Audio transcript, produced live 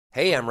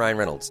Hey, I'm Ryan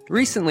Reynolds.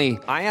 Recently,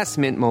 I asked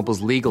Mint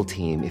Mobile's legal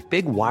team if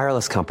big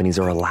wireless companies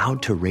are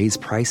allowed to raise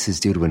prices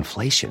due to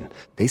inflation.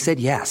 They said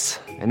yes.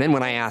 And then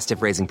when I asked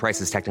if raising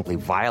prices technically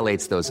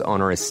violates those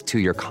onerous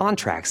two-year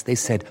contracts, they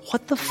said,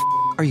 "What the f***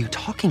 are you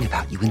talking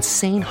about, you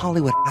insane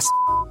Hollywood ass?"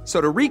 So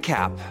to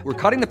recap, we're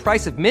cutting the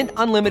price of Mint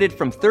Unlimited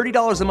from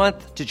 $30 a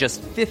month to just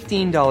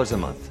 $15 a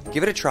month.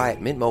 Give it a try at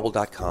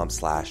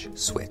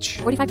mintmobile.com/switch.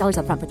 $45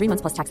 up front for 3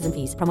 months plus taxes and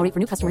fees. Promo rate for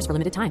new customers for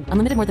limited time.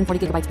 Unlimited more than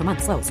 40 gigabytes per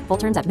month. Slows full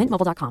terms at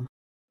mintmobile.com.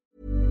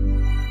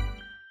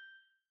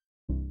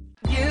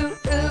 You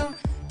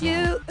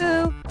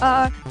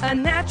are a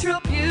natural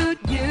beaut.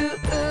 You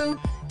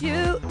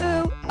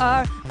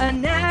are a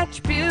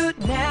natch beaut.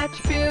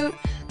 Natch beaut.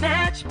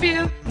 Natch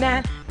beaut.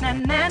 Natch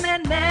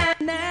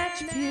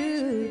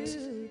beaut.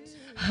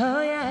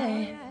 Oh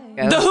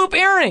yeah. The hoop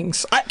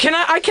earrings. I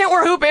can't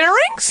wear hoop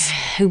earrings?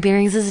 Hoop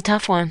earrings is a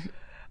tough one.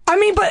 I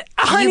mean, but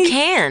honey, you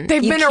can.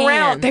 They've been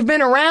around. They've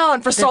been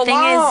around for so long. The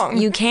thing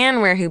is, you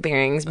can wear hoop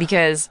earrings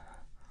because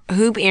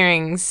hoop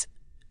earrings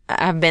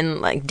have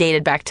been like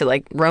dated back to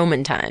like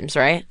Roman times,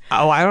 right?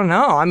 Oh, I don't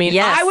know. I mean,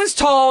 yes. I was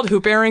told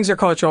hoop earrings are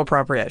cultural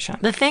appropriation.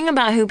 The thing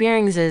about hoop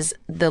earrings is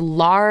the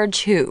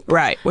large hoop.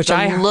 Right. Which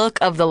the look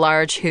of the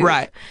large hoop.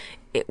 Right.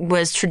 It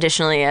was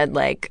traditionally a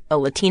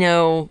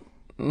Latino,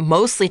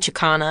 mostly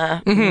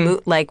Chicana,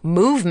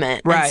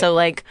 movement. Right. And so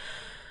like,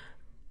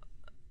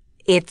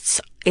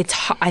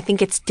 I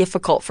think it's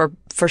difficult for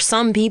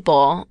some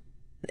people.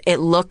 It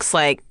looks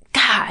like,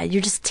 God,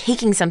 you're just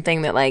taking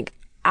something that like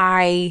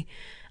I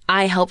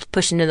helped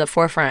push into the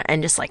forefront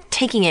and just like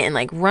taking it and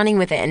like running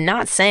with it and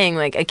not saying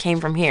like it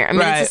came from here. I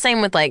mean, It's the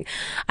same with like,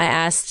 I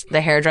asked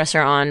the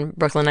hairdresser on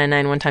Brooklyn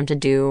Nine-Nine one time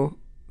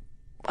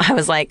I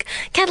was like,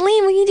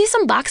 Kathleen, will you do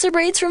some boxer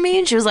braids for me?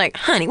 And she was like,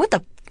 honey, what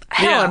the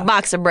hell are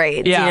boxer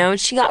braids? Yeah. You know,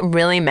 she got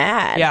really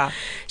mad. Yeah.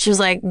 She was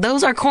like,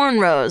 those are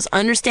cornrows.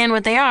 Understand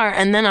what they are,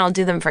 and then I'll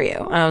do them for you.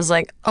 And I was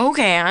like,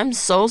 okay, I'm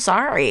so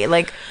sorry.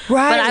 Like,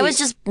 right. But I was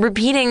just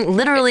repeating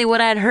literally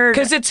what I'd heard.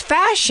 Because it's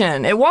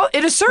fashion. At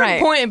a certain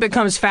point, it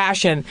becomes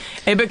fashion.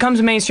 It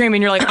becomes mainstream,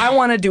 and you're like, I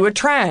want to do a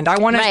trend. I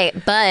want to. Right,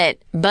 but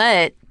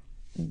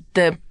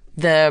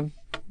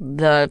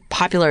the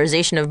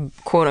popularization of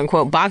quote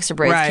unquote boxer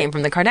braids came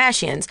from the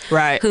Kardashians.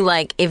 Right. Who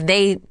like, if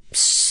they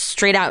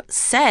straight out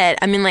said,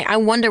 I mean, like, I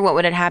wonder what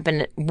would have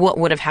happened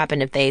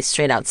if they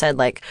straight out said,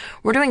 like,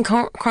 we're doing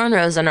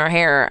cornrows in our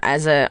hair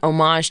as a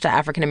homage to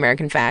African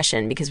American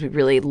fashion because we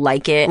really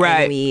like it.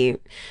 Right. And we,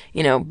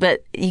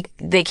 but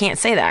they can't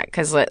say that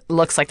because it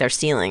looks like they're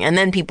stealing. And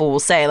then people will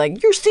say,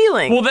 like, you're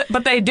stealing. Well,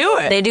 but they do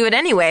it. They do it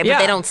anyway, but Yeah.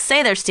 they don't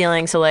say they're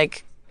stealing. So,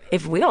 like,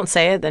 if we don't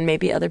say it, then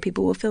maybe other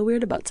people will feel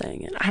weird about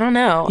saying it. I don't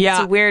know. Yeah.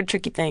 It's a weird,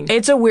 tricky thing.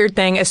 It's a weird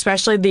thing,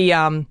 especially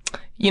the,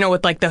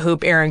 with like the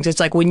hoop earrings. It's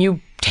like when you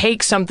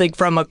take something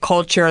from a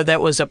culture that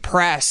was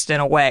oppressed in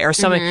a way or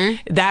something,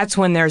 that's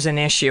when there's an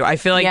issue. I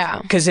feel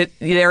like, because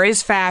there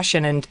is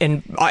fashion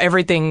and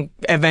everything,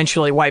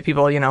 eventually white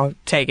people,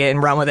 take it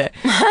and run with it.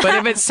 But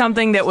if it's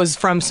something that was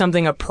from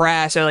something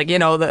oppressed or like,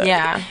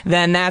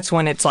 then that's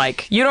when it's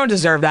like, you don't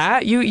deserve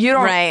that. You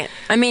don't. Right.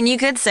 I mean, you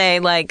could say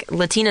like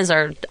Latinas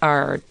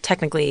are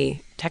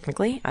technically,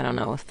 I don't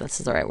know if this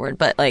is the right word,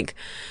 but like,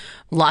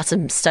 lots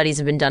of studies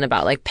have been done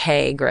about like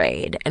pay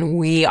grade, and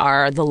we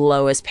are the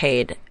lowest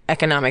paid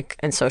economic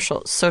and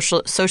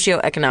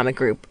socioeconomic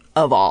group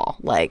of all.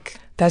 Like,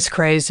 that's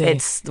crazy.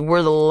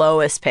 We're the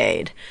lowest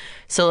paid.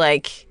 So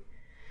like,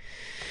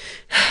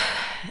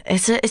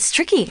 it's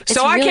tricky. It's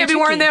so I really can't be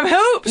wearing tricky. them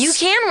hoops. You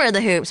can wear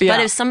the hoops, but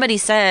if somebody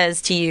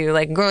says to you,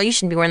 like, girl, you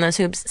shouldn't be wearing those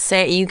hoops,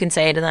 you can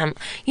say to them,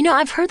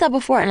 I've heard that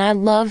before and I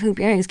love hoop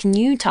earrings. Can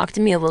you talk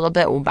to me a little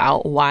bit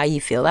about why you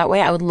feel that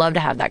way? I would love to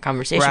have that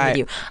conversation with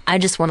you. I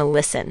just want to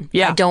listen.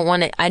 Yeah. I don't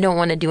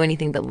want to do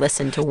anything but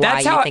listen to why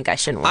you think I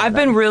shouldn't wear them. I've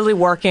been really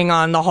working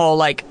on the whole,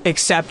 like,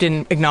 accept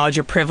and acknowledge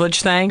your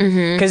privilege thing.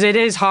 Because it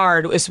is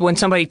hard when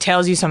somebody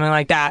tells you something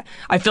like that.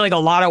 I feel like a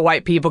lot of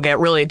white people get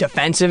really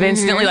defensive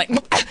instantly, like,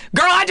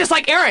 girl, I just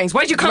like earrings.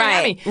 Why'd you come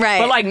at me? Right.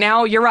 But like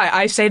now, you're right.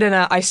 I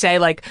say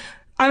like,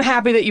 I'm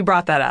happy that you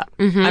brought that up.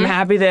 I'm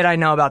happy that I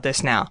know about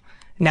this now.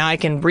 Now I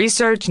can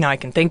research, now I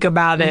can think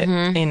about it,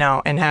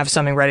 and have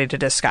something ready to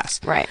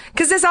discuss. Right.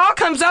 Because this all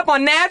comes up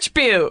on Natch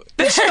Butte.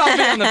 This should all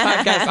be on the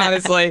podcast,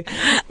 honestly.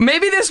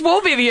 Maybe this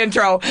will be the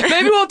intro.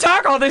 Maybe we'll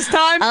talk all this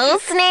time. Oh,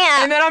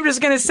 snap. And then I'm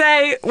just going to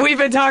say, we've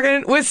been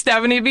talking with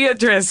Stephanie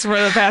Beatriz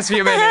for the past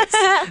few minutes.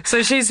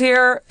 So she's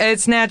here.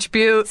 It's Natch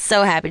Butte.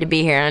 So happy to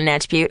be here on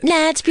Natch Butte.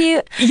 Natch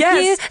Butte.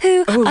 Yes.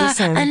 You who are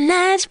a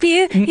Natch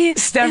Butte.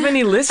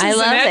 Stephanie listens I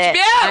love to Natch it.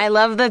 Butte. I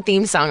love the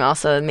theme song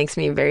also. It makes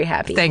me very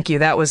happy. Thank you.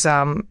 That was,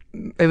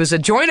 it was a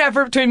joint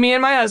effort between me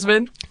and my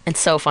husband. It's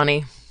so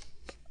funny.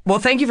 Well,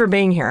 thank you for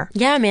being here.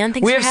 Yeah, man.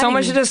 Thanks we for have so having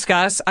much me. to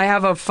discuss. I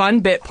have a fun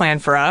bit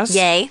planned for us.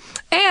 Yay.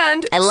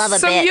 And I love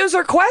some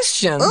user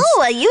questions.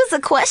 Ooh, a user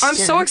question. I'm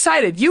so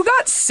excited. You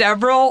got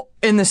several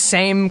in the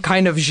same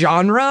kind of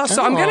genre,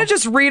 so I'm going to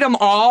just read them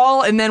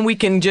all, and then we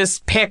can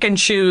just pick and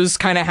choose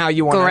kind of how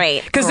you want to.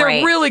 Great. Because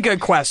they're really good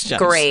questions.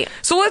 Great.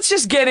 So let's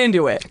just get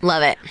into it.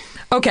 Love it.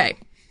 Okay.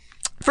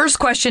 First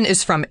question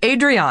is from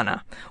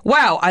Adriana.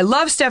 Wow, I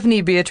love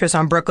Stephanie Beatriz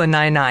on Brooklyn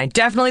Nine-Nine.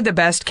 Definitely the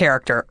best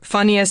character.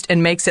 Funniest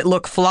and makes it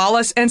look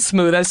flawless and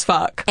smooth as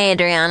fuck.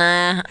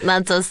 Adriana,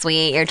 that's so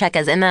sweet. Your check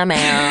is in the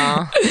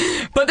mail.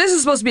 But this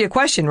is supposed to be a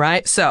question,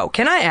 right? So,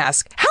 can I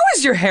ask, how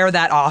is your hair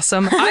that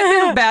awesome?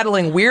 I've been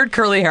battling weird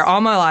curly hair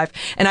all my life,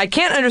 and I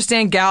can't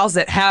understand gals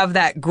that have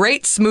that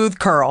great smooth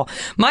curl.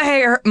 My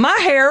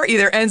hair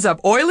either ends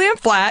up oily and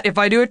flat if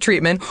I do a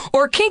treatment,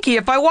 or kinky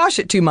if I wash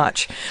it too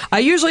much. I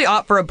usually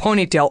opt for a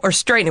ponytail or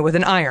straighten it with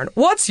an iron.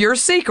 What's your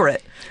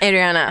secret?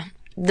 Adriana,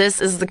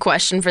 this is the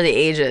question for the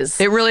ages.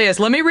 It really is.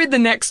 Let me read the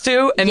next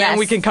two, and then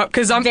we can come,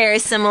 because I'm very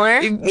similar.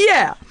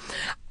 Yeah.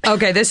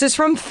 Okay, this is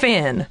from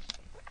Finn.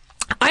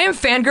 I am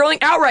fangirling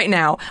out right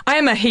now. I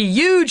am a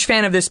huge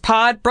fan of this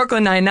pod,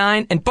 Brooklyn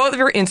Nine-Nine, and both of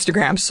your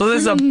Instagrams. So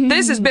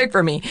this is big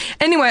for me.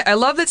 Anyway, I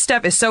love that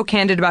Steph is so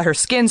candid about her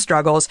skin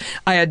struggles.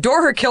 I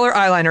adore her killer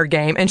eyeliner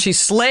game, and she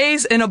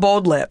slays in a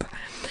bold lip.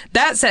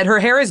 That said, her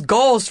hair is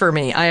goals for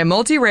me. I am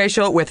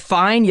multiracial with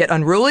fine yet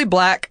unruly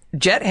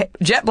jet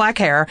black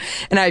hair,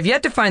 and I have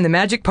yet to find the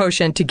magic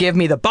potion to give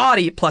me the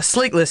body plus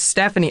sleekless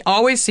Stephanie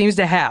always seems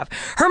to have.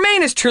 Her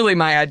mane is truly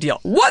my ideal.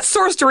 What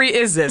sorcery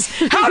is this?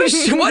 What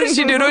does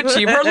she do to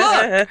achieve her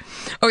look?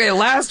 Okay,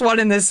 last one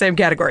in this same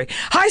category.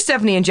 Hi,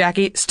 Stephanie and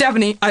Jackie.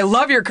 Stephanie, I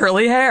love your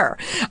curly hair.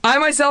 I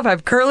myself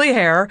have curly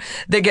hair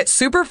that gets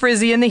super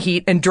frizzy in the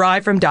heat and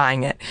dry from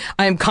dyeing it.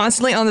 I am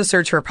constantly on the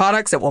search for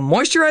products that will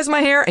moisturize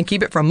my hair and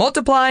keep it from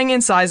multiplying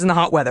in size in the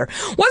hot weather.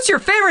 What's your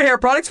favorite hair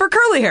products for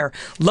curly hair?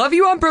 Love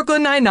you on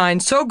Brooklyn Nine-Nine.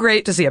 So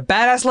great to see a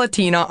badass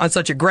Latina on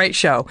such a great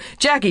show.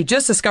 Jackie,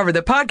 just discovered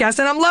the podcast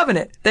and I'm loving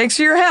it. Thanks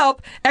for your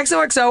help.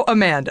 XOXO,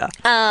 Amanda.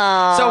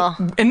 Oh.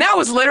 So, and that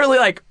was literally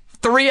like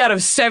 3 out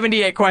of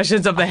 78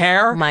 questions of the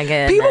hair. My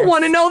goodness. People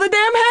want to know the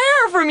damn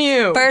hair from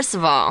you. First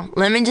of all,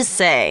 let me just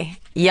say,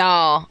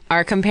 y'all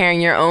are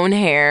comparing your own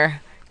hair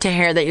to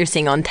hair that you're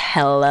seeing on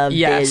television.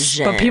 Yes,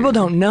 but people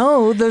don't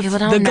know the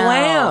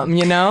glam,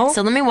 you know?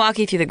 So let me walk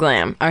you through the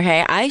glam,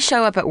 okay? I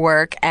show up at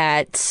work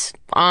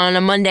on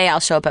a Monday, I'll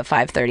show up at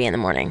 5:30 in the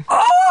morning.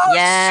 Oh,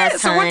 yes,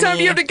 shit. So what time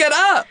do you have to get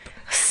up?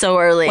 So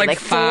early, like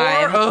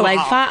 5. Ugh. Like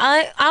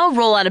 5. I'll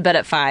roll out of bed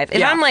at 5. If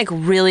Yeah. I'm like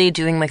really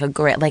doing like a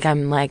great, like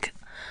I'm like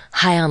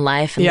high on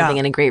life and living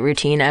in a great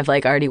routine, I've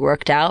like already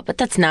worked out, but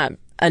that's not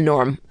a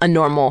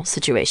normal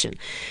situation.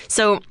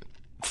 So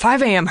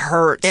 5 a.m.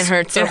 hurts. It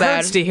hurts so bad. It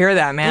hurts to hear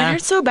that, man. It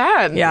hurts so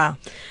bad. Yeah.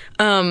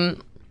 So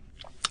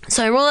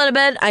I roll out of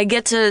bed. I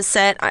get to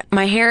set.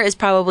 My hair is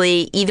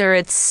probably either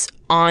it's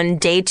on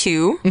day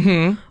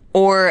 2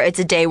 or it's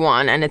a day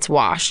 1 and it's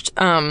washed.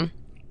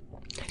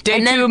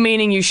 Day 2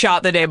 meaning you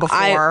shot the day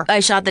before. I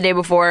shot the day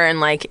before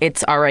and like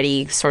it's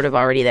already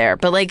there.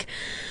 But like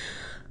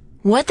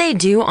what they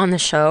do on the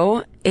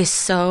show is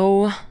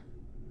so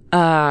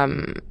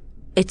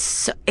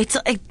it's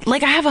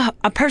like I have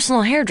a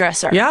personal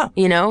hairdresser. Yeah.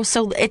 You know?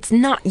 So it's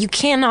not, you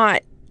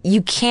cannot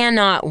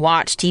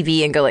watch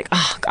TV and go like,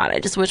 oh God, I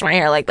just wish my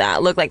hair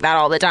looked like that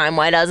all the time.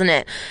 Why doesn't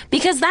it?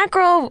 Because that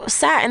girl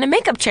sat in a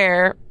makeup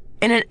chair,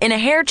 in a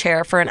hair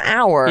chair for an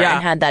hour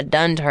and had that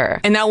done to her.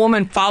 And that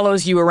woman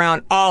follows you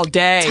around all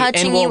day.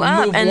 Touching and will you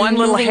up move and one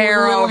little moving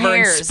hair little over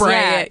hairs. and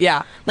spray it.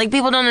 Yeah. Like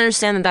people don't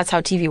understand that that's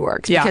how TV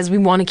works. Yeah. Because we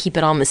want to keep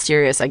it all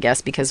mysterious, I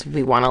guess, because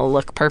we want to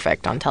look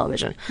perfect on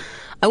television.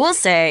 I will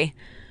say,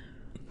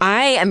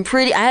 I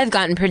have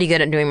gotten pretty good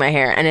at doing my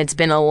hair, and it's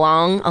been a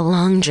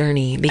long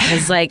journey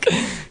because like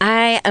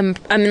I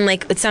mean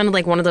like it sounded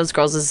like one of those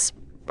girls is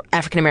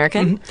African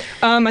American.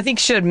 I think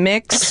she had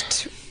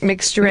mixed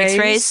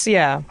race.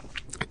 Yeah.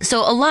 So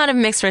a lot of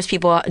mixed race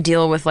people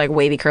deal with like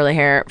wavy curly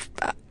hair.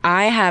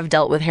 I have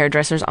dealt with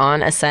hairdressers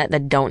on a set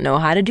that don't know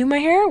how to do my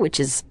hair, which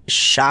is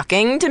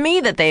shocking to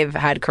me that they've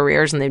had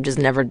careers and they've just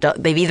never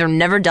they've either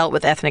never dealt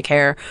with ethnic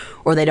hair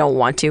or they don't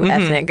want to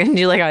ethnic. And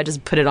you're like, I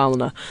just put it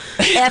on a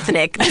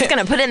ethnic. I'm just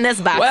going to put it in this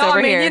box over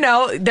here. You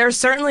know, there's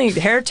certainly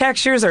hair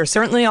textures are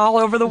certainly all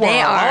over the world.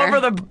 They are.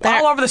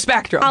 All over the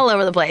spectrum. All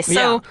over the place.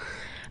 So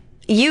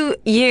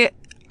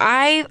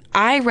I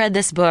read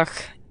this book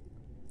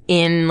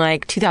in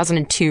like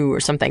 2002 or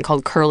something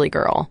called Curly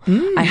Girl.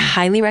 I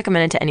highly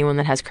recommend it to anyone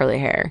that has curly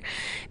hair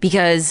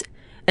because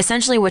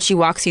essentially what she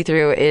walks you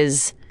through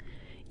is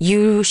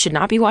you should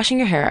not be washing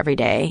your hair every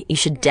day. You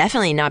should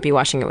definitely not be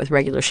washing it with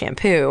regular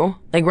shampoo.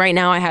 Like right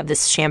now I have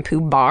this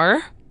shampoo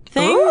bar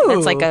thing.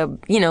 It's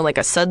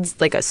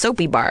like a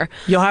soapy bar.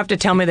 You'll have to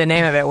tell me the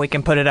name of it. We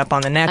can put it up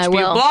on the Natch Butte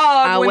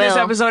blog when this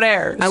episode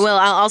airs. I will.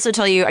 I'll also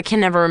tell you, I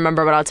can never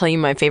remember, but I'll tell you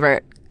my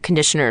favorite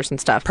conditioners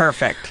and stuff.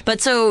 Perfect.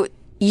 But so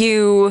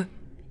you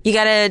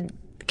gotta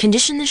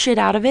condition the shit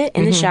out of it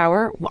in the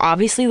shower.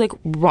 Obviously, like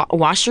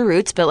wash your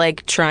roots, but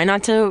like try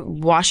not to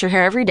wash your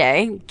hair every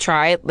day.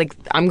 Try like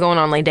I'm going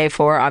on like day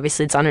 4.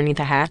 Obviously, it's underneath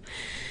the hat.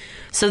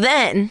 So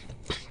then,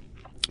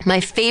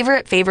 my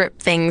favorite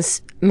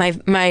things,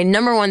 my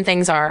number 1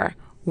 things are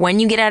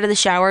when you get out of the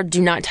shower,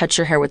 do not touch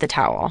your hair with a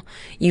towel.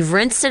 You've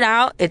rinsed it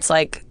out. It's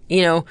like,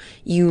 you know,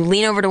 you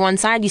lean over to one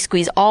side, you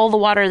squeeze all the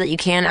water that you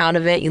can out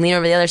of it. You lean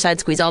over the other side,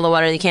 squeeze all the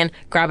water that you can.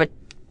 Grab a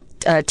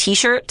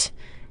t-shirt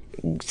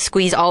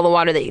squeeze all the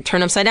water that you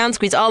turn upside down,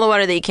 squeeze all the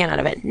water that you can out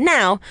of it.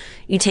 Now,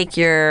 you take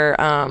your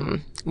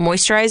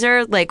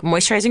moisturizer, like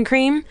moisturizing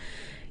cream,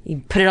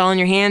 you put it all in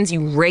your hands,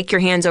 you rake your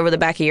hands over the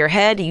back of your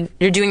head.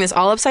 You're doing this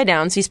all upside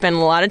down, so you spend a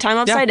lot of time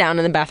upside down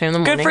in the bathroom in the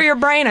morning. Good for your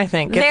brain, I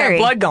think. Get that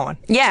blood going.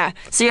 Yeah.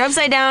 So you're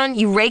upside down,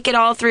 you rake it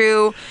all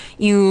through,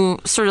 you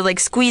sort of like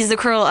squeeze the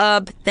curl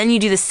up, then you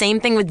do the same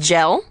thing with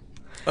gel.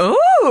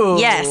 Ooh.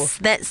 Yes,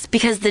 that's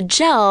because the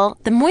gel,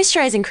 the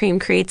moisturizing cream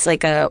creates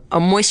like a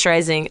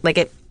moisturizing, like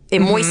it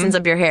moistens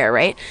up your hair,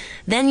 right?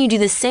 Then you do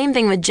the same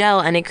thing with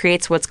gel and it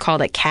creates what's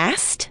called a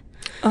cast.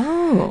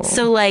 Oh.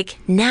 So like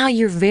now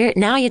you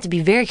have to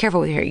be very careful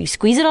with your hair. You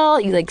squeeze it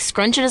all, you like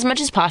scrunch it as much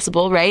as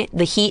possible, right?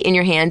 The heat in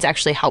your hands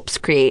actually helps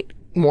create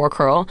more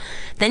curl.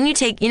 Then you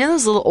take,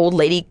 those little old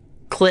lady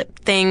clip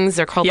things,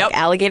 they're called like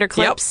alligator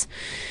clips.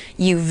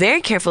 You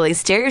very carefully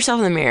stare at yourself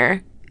in the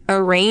mirror,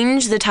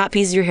 arrange the top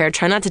piece of your hair,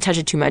 try not to touch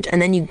it too much,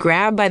 and then you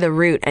grab by the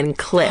root and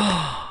clip.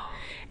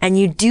 And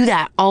you do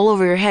that all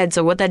over your head.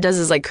 So what that does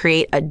is like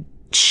create a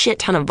shit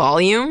ton of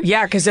volume.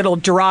 Yeah, because it'll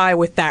dry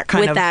with that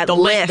kind of that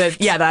lift.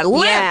 That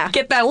lift. Yeah.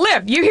 Get that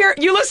lift.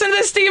 You listen to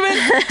this, Steven?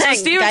 So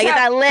Steven's gotta get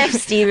that lift,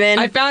 Steven.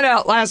 I found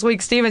out last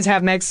week Steven's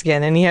half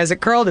Mexican and he has a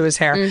curl to his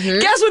hair. Mm-hmm.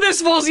 Guess what this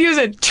fool's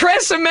using?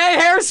 Tresemme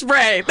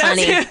hairspray.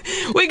 Honey.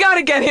 We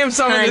gotta get him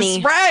some of this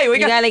spray. We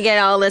gotta get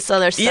all this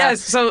other stuff.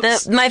 Yes. So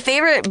my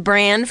favorite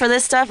brand for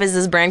this stuff is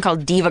this brand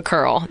called Diva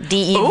Curl.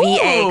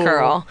 DEVA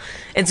Curl.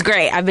 It's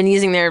great. I've been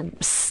using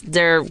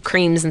their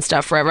creams and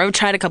stuff forever. I've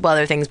tried a couple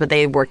other things, but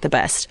they work the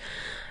best.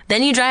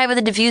 Then you dry it with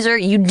a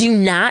diffuser. You do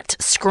not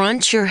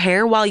scrunch your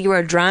hair while you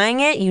are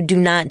drying it. You do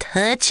not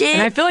touch it.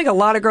 And I feel like a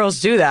lot of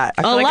girls do that.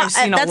 I feel like I've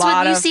seen That's a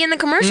lot what you see in the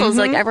commercials.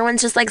 Like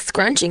everyone's just like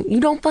scrunching. You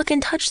don't fucking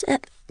touch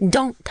it.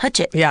 Don't touch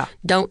it. Yeah.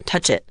 Don't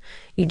touch it.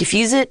 You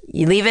diffuse it,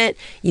 you leave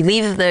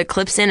the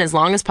clips in as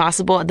long as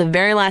possible. At the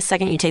very last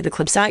second, you take the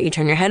clips out, you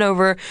turn your head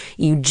over,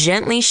 you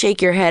gently shake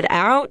your head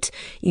out,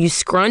 you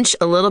scrunch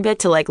a little bit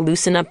to like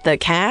loosen up the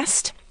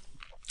cast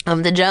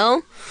of the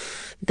gel.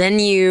 Then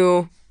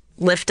you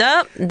lift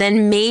up,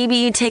 then maybe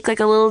you take like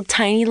a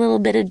tiny little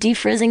bit of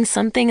defrizzing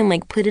something and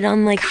like put it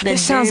on like the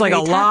This sounds like a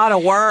lot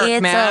of work,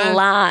 man. It's a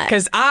lot.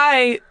 Because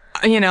I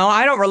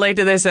don't relate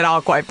to this at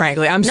all, quite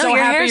frankly. I'm so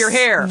happy your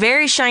hair.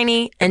 Very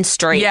shiny and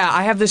straight. Yeah,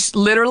 I have this,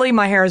 literally,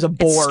 my hair is a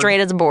board. It's straight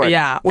as a board.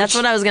 Yeah. That's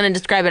what I was going to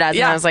describe it as.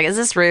 Yeah. And I was like, is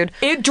this rude?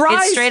 It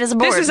dries. It's straight as a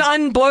board. This is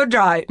unblow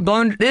dry.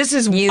 This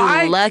is...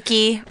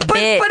 lucky bitch. But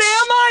am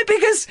I?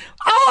 Because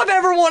all I've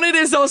ever wanted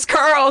is those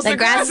curls. The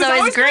grass is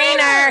always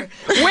greener.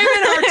 Women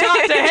are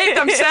taught to hate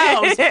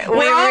themselves.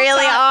 We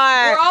really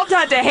are. We're all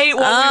taught to hate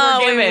what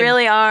we were given. We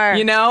really are.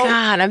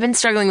 God, I've been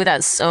struggling with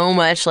that so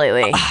much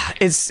lately.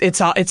 It's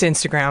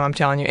Instagram, I'm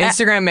telling you.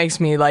 Instagram makes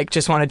me like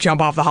just want to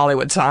jump off the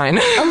Hollywood sign.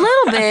 A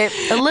little bit.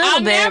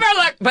 I'll never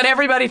look. But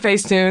everybody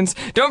Facetunes.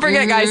 Don't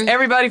forget, guys,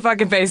 everybody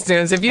fucking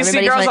Facetunes. If you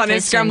see girls on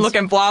Instagram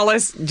looking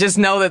flawless, just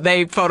know that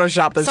they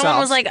Photoshop themselves. Someone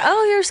was like,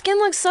 oh, your skin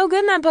looks so good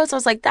in that post. I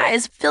was like, that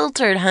is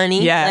filtered,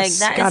 honey. Yes.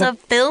 Like, that is a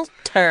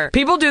filter.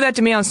 People do that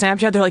to me on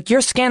Snapchat. They're like,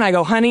 your skin. I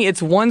go, honey,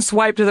 it's one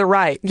swipe to the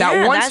right.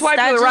 That one swipe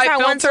to the right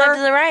filter. One swipe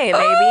to the right, baby.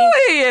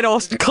 Oh, it'll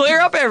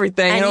clear up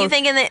everything. And you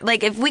thinking that,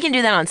 like, if we can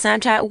do that on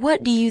Snapchat,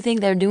 what do you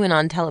think they're doing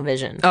on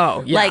television?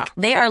 Oh, yeah. Like,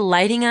 they are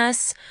lighting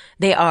us.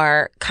 They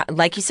are,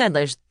 like you said,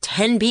 there's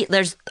 10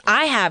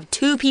 I have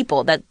 2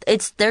 people that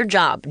it's their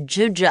job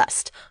to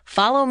just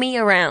follow me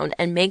around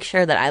and make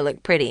sure that I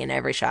look pretty in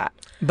every shot.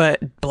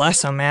 But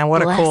bless them, man.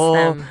 What a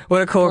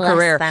cool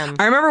career. Them.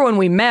 I remember when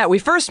we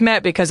first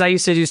met because I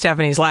used to do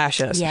Stephanie's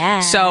lashes. Yeah.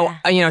 So,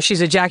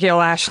 she's a Jackie O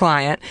Lash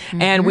client.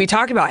 And we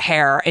talked about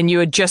hair and you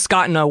had just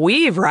gotten a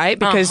weave, right?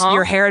 Because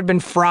your hair had been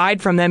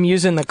fried from them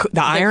using the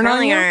iron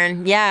on you.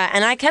 Iron. Yeah.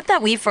 And I kept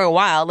that weave for a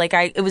while. Like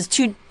it was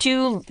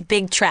two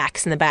big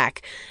tracks in the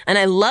back. And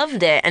I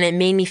loved it. And it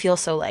made me feel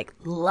so like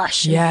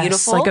lush and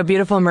beautiful. Like a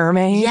beautiful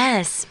mermaid.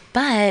 Yes.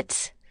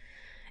 But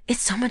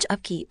it's so much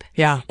upkeep.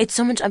 Yeah. It's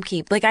so much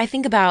upkeep. Like, I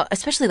think about,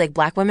 especially like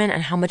black women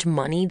and how much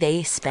money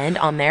they spend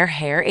on their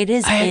hair. It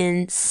is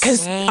insane.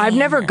 Because I've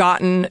never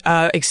gotten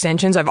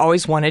extensions. I've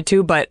always wanted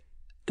to, but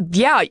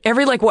yeah,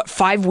 every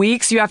 5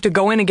 weeks you have to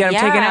go in and get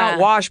them taken out,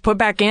 washed, put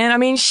back in. I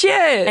mean,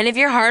 shit. And if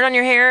you're hard on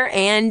your hair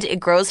and it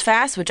grows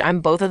fast, which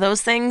I'm both of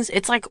those things,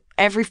 it's like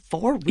every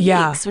 4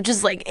 weeks, which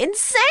is like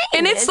insane.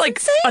 And it's like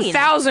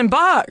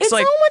 $1,000. It's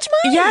like, so much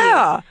money.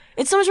 Yeah.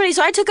 It's so much money.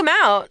 So I took them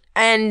out,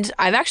 and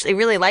I've actually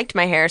really liked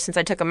my hair since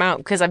I took them out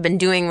because I've been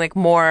doing like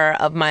more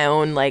of my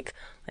own like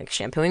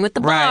shampooing with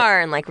the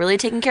bar and like really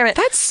taking care of it.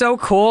 That's so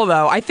cool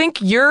though. I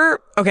think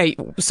okay.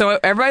 So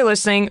everybody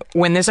listening,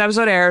 when this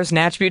episode airs,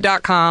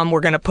 natchbeauty.com,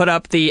 we're going to put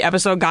up the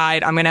episode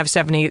guide. I'm going to have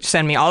Stephanie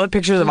send me all the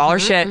pictures of all her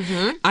shit.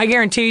 I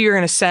guarantee you're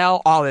going to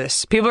sell all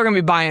this. People are going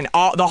to be buying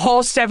the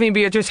whole Stephanie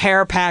Beatriz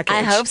hair package.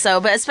 I hope so,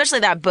 but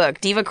especially that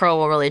book, Diva Curl,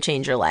 will really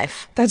change your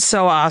life. That's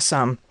so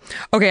awesome.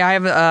 Okay, I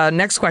have a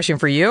next question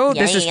for you.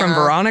 This is from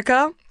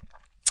Veronica.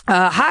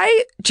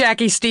 Hi,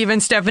 Jackie, Steven,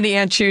 Stephanie,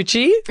 and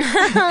Chuchi.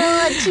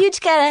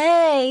 Chuchka,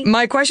 hey.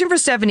 My question for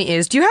Stephanie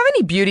is, do you have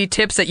any beauty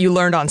tips that you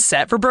learned on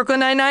set for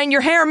Brooklyn Nine-Nine?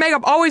 Your hair and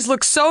makeup always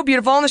look so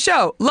beautiful on the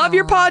show. Love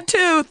your pod,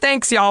 too.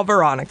 Thanks, y'all,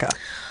 Veronica.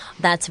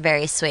 That's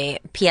very sweet.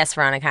 P.S.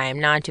 Veronica, I'm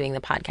not doing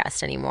the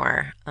podcast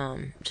anymore.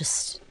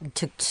 Just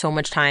took so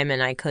much time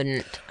and I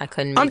couldn't make it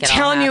all I'm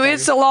telling you, happen.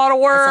 it's a lot of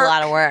work. It's a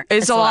lot of work.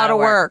 It's a lot of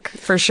work,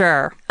 for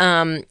sure.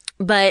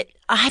 But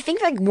I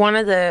think like one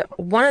of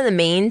the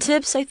main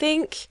tips, I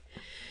think.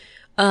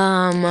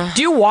 Do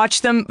you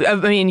watch them? I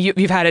mean,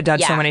 you've had it done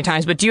so many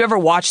times, but do you ever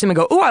watch them and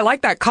go, "Ooh, I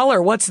like that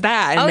color. What's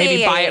that?" And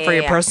maybe buy it for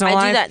your personal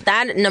life? I do that.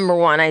 That number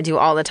one, I do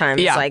all the time.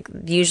 Yeah. It's like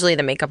usually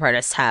the makeup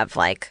artists have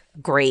like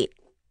great,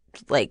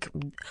 like,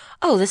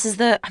 oh, this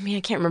is I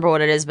can't remember what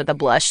it is, but the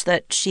blush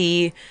that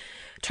she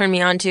turned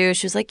me on to.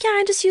 She was like, "Yeah,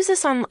 I just use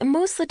this on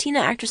most Latina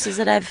actresses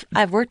that I've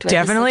worked with."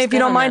 Definitely, if you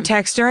don't mind,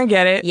 text her and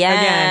get it. Yeah,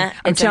 again,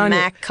 I'm it's telling a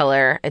MAC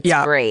color. It's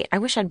great. I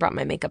wish I'd brought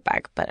my makeup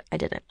bag, but I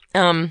didn't.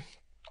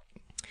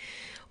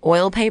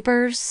 Oil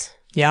papers.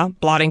 Yeah,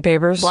 blotting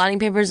papers. Blotting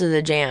papers are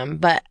the jam,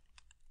 but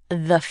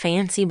the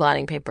fancy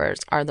blotting papers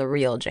are the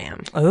real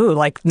jam. Ooh,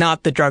 like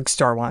not the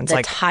drugstore ones. The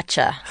like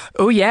Tatcha.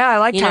 Oh yeah, I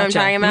like Tatcha. You know what I'm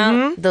talking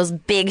about? Those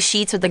big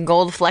sheets with the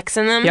gold flecks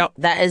in them? Yep.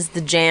 That is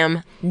the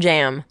jam.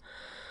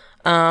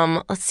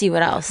 Let's see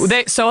what else.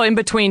 So in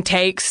between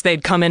takes,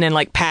 they'd come in and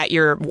like pat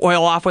your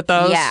oil off with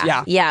those?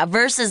 Yeah.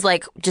 Versus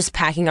like just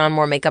packing on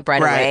more makeup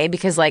right away,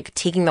 because like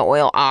taking the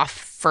oil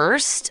off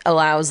first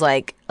allows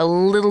like a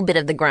little bit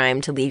of the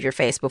grime to leave your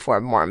face before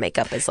more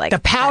makeup is like the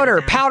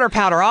powder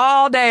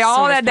all day,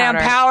 all that damn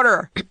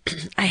powder.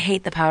 I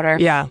hate the powder.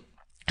 Yeah.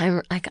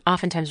 I like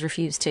oftentimes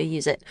refuse to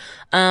use it.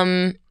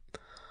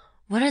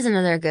 What is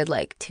another good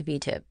like tippy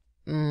tip?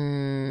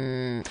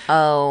 I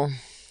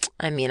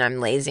mean, I'm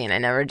lazy and I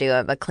never do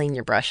it, but clean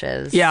your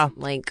brushes. Yeah.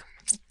 Like,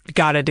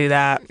 gotta do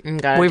that.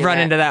 We've run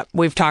into that.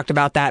 We've talked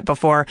about that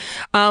before.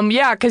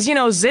 Yeah, because,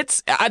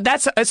 zits,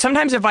 that's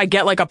sometimes if I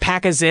get like a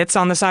pack of zits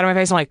on the side of my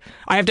face, I'm like,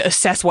 I have to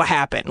assess what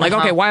happened. Like,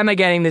 okay, why am I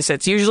getting this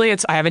zits? Usually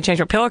it's I haven't changed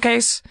my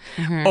pillowcase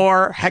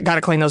or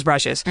gotta clean those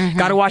brushes.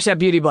 Gotta wash that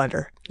beauty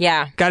blender.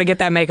 Yeah. Gotta get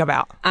that makeup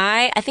out.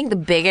 I think the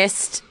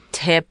biggest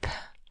tip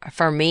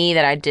for me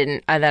that I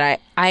didn't, that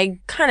I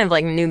kind of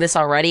like knew this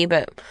already,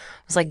 but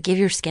was like, give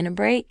your skin a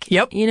break.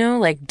 Yep.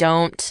 Like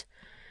don't,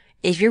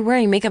 if you're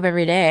wearing makeup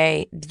every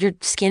day, your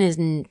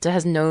skin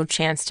has no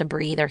chance to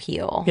breathe or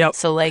heal. Yep.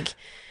 So like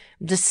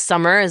this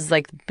summer has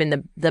like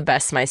been the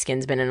best my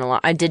skin's been in a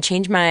lot. I did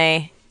change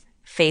my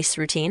face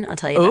routine. I'll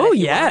tell you that. Oh,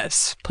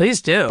 yes.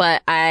 Please do.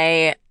 But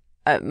my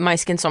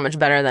skin's so much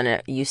better than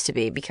it used to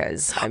be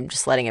because I'm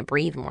just letting it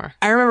breathe more.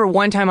 I remember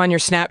one time on your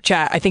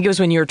Snapchat, I think it was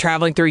when you were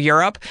traveling through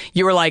Europe,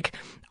 you were like,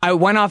 I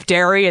went off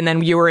dairy and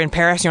then you were in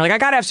Paris and you're like, I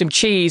gotta have some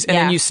cheese. And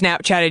then you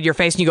Snapchatted your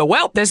face and you go,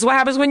 well, this is what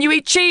happens when you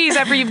eat cheese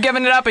after you've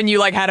given it up. And you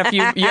like had a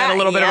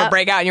little bit of a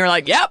breakout and you were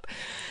like, yep.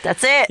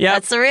 That's it. Yep.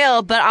 That's the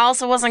real. But I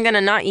also wasn't going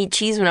to not eat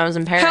cheese when I was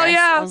in Paris. Hell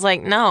yeah. I was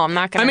like, no, I'm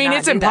not going to. I mean,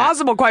 it's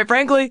impossible, quite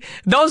frankly.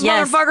 Those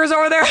motherfuckers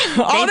over there,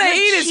 all they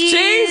eat is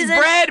cheese,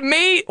 bread,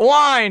 meat,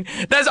 wine.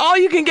 That's all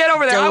you can get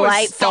over there. Delightful.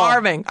 I was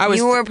starving.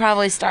 You were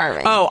probably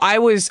starving. Oh, I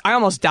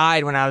almost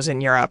died when I was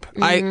in Europe.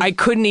 I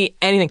couldn't eat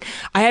anything.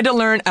 I had to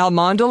learn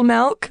almondel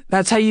milk.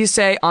 That's how you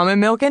say almond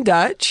milk in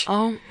Dutch.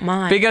 Oh,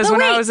 my. Because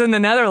I was in the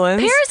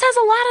Netherlands. Paris has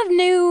a lot of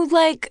new,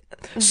 like,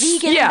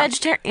 vegan and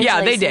vegetarian places.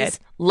 Yeah, they did.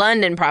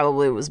 London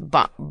probably was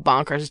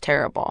bonkers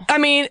terrible. I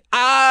mean,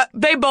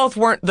 they both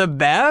weren't the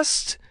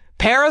best.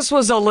 Paris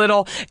was a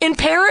little... In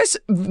Paris,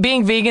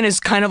 being vegan is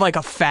kind of like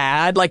a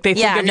fad. Like, they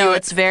think of you...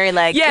 it's very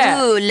like,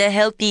 ooh,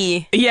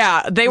 healthy.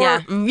 Yeah, they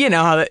were... You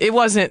know, how it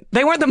wasn't...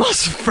 They weren't the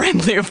most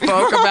friendly of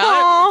folk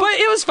about it, but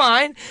it was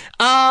fine.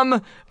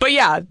 But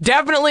yeah,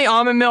 definitely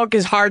almond milk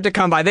is hard to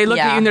come by. They look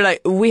at you and they're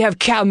like, we have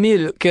cow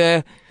milk.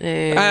 I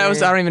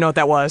don't even know what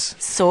that was.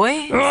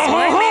 Soy? Soy, maybe?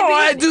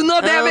 I do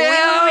not have it.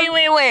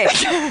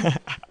 Wait.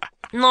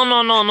 No.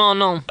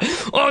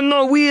 Oh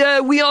no, we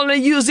only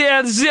use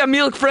the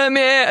milk from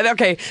it.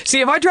 Okay,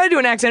 see, if I try to do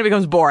an accent, it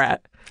becomes Borat.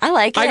 I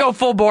like it. I go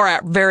full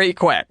Borat very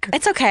quick.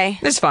 It's okay.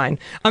 It's fine.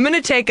 I'm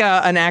going to take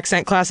an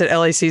accent class at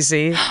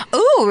LACC.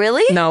 Ooh,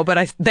 really? No,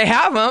 but they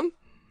have them.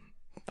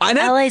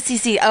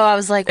 LACC. Oh, I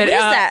was like, what is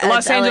that?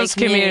 Los Angeles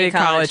Community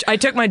College. I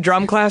took my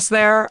drum class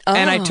there,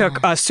 and I took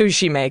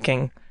sushi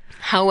making.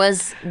 How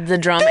was the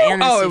drum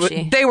and the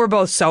sushi? They were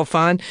both so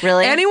fun.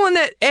 Really? Anyone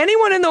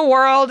in the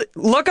world,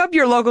 look up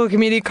your local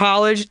community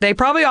college. They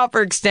probably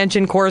offer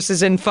extension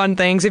courses and fun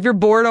things. If you're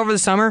bored over the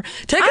summer,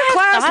 take a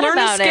class, learn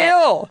a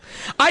skill.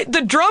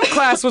 The drum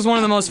class was one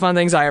of the most fun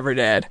things I ever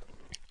did.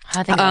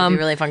 I think that would be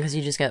really fun because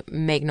you just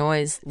make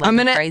noise like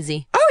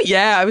crazy. Oh,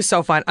 yeah. It was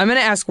so fun. I'm going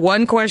to ask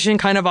one question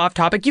kind of off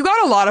topic. You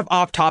got a lot of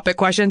off topic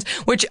questions,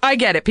 which I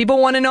get it.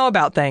 People want to know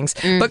about things.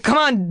 But come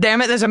on,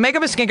 damn it. There's a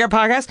makeup and skincare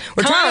podcast.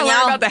 We're trying to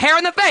learn about the hair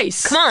and the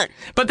face. Come on.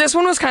 But this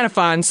one was kind of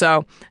fun.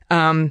 So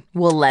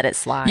we'll let it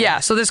slide. Yeah.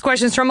 So this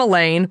question's from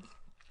Elaine.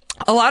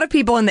 A lot of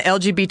people in the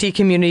LGBT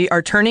community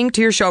are turning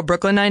to your show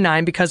Brooklyn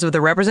Nine-Nine because of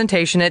the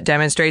representation it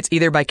demonstrates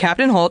either by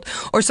Captain Holt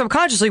or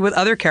subconsciously with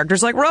other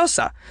characters like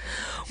Rosa.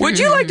 Would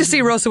you like to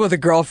see Rosa with a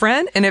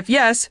girlfriend? And if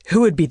yes,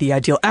 who would be the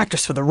ideal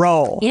actress for the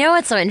role? You know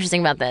what's so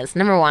interesting about this?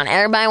 Number one,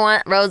 everybody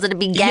want Rosa to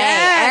be gay.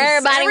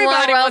 Yes,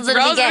 everybody wants Rosa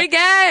to be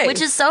gay.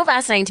 Which is so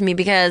fascinating to me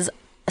because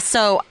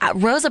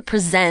Rosa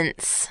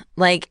presents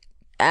like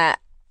a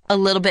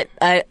little bit...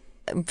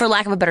 for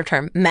lack of a better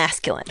term,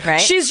 masculine,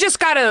 right? She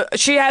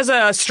has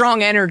a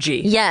strong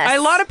energy. Yes.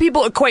 A lot of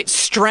people equate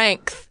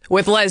strength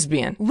with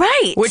lesbian.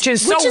 Right. Which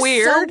is so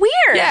weird.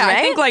 Yeah, right?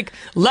 I think like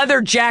leather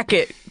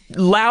jacket,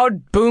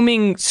 loud,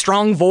 booming,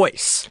 strong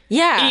voice.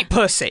 Yeah. Eat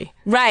pussy.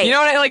 Right. You know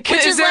what I mean? Like,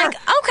 which is like,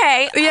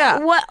 okay. Yeah.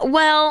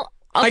 Well,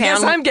 okay, I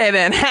guess I'm gay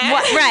then.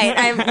 Right.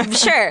 I'm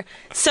sure.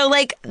 So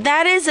like,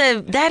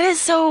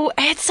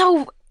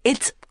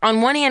 it's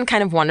on one hand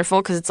kind of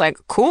wonderful because it's like,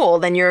 cool,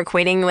 then you're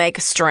equating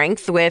like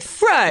strength with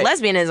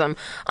lesbianism.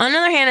 On the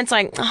other hand, it's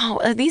like,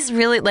 oh, are these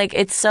really like,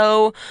 it's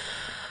so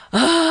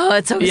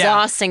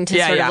exhausting to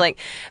sort of like,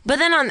 but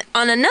then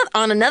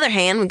on another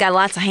hand, we've got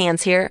lots of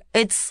hands here.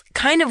 It's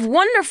kind of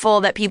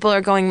wonderful that people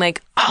are going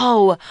like,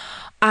 oh,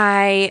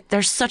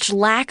 there's such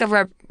lack of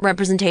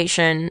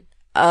representation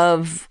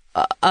of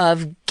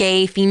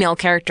gay female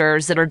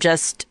characters that are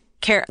just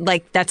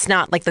like that's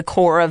not like the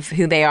core of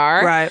who they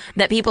are. Right.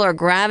 That people are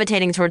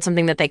gravitating towards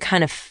something that they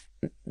kind of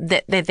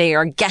that they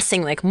are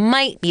guessing like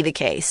might be the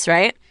case,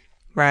 right?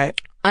 Right.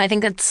 I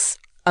think that's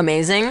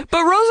amazing.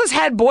 But Rosa's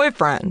had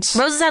boyfriends.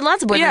 Rosa's had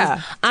lots of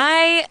boyfriends.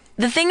 Yeah.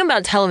 The thing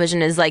about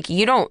television is like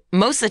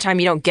most of the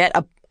time you don't get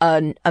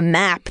a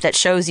map that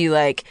shows you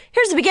like,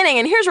 here's the beginning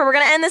and here's where we're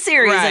going to end the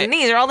series and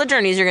these are all the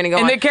journeys you're going to go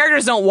on. And the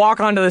characters don't walk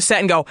onto the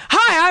set and go,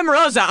 hi, I'm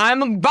Rosa,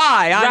 I'm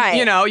bi.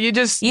 You know, you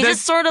just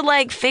sort of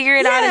like figure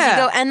it out as you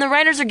go. And the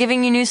writers are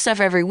giving you new stuff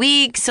every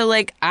week. So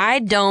like, I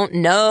don't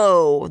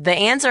know. The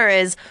answer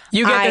is...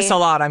 You get this a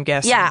lot, I'm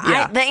guessing.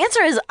 Yeah. The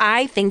answer is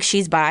I think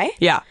she's bi.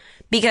 Yeah.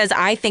 Because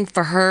I think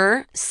for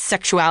her,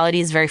 sexuality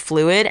is very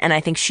fluid, and I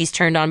think she's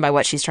turned on by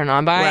what she's turned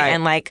on by. Right.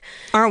 And like,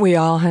 aren't we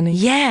all, honey?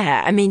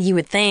 Yeah. I mean, you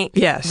would think.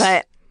 Yes.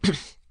 But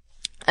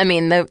I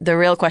mean, the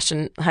real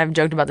question, I've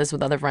joked about this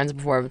with other friends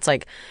before, it's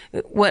like,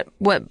 what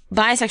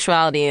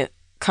bisexuality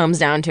comes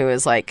down to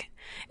is like,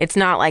 it's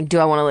not like, do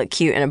I want to look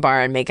cute in a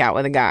bar and make out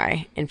with a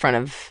guy in front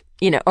of,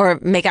 or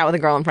make out with a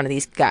girl in front of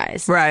these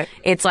guys. Right.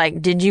 It's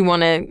like, did you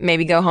want to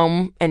maybe go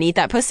home and eat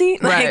that pussy?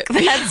 Like,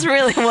 that's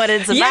really what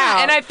it's about.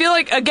 Yeah, and I feel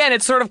like, again,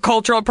 it's sort of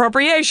cultural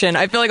appropriation.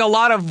 I feel like a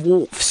lot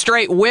of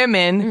straight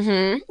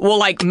women will,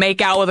 like,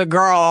 make out with a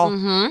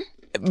girl,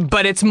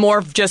 but it's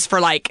more just for,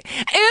 like,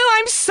 ew,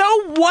 I'm so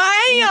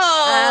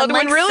wild.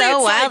 Like, when really so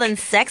it's wild like, and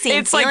sexy and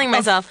it's feeling like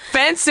myself.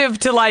 Offensive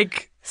to,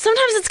 like...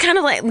 Sometimes it's kind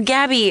of like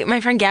Gabby, my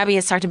friend Gabby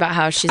has talked about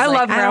how she's I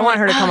love her. I want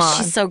her to come on.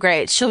 She's so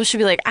great. She'll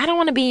be like, I don't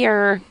want to be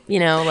your,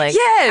 like,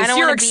 yes, I don't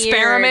your want to be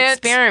your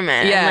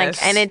experiment. Yes.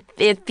 And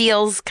it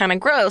feels kind of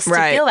gross to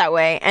feel that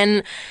way.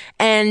 And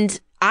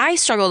I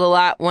struggled a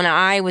lot when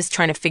I was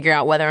trying to figure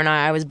out whether or not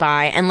I was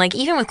bi. And like,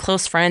 even with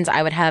close friends,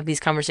 I would have these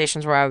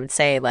conversations where I would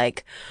say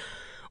like,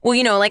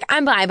 well, like,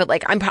 I'm bi, but,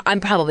 like, I'm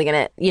probably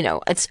gonna,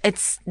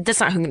 that's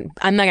not who,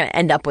 I'm not gonna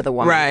end up with a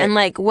woman. Right. And,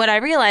 like, what I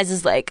realize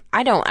is, like,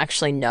 I don't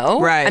actually know.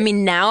 Right. I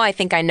mean, now I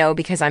think I know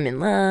because I'm in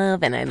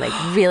love, and I'm, like,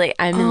 really,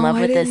 I'm in love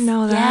with this.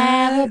 Know that. Yeah,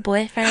 I have a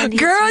boyfriend.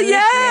 Girl, really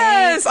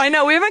yes! great. I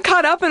know, we haven't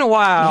caught up in a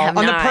while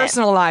on the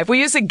personal life.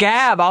 We used to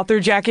gab all through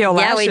Jackie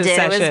O'Lash's sessions. Yeah, we did.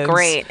 Sessions. It was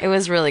great. It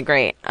was really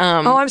great.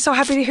 I'm so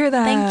happy to hear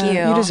that. Thank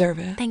you. You deserve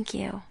it. Thank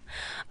you.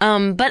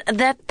 But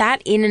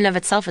that in and of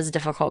itself is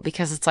difficult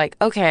because it's like,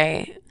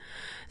 okay...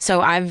 So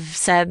I've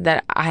said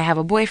that I have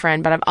a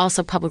boyfriend, but I've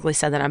also publicly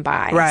said that I'm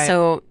bi. Right.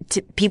 So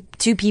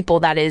to people,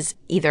 that is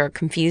either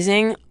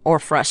confusing or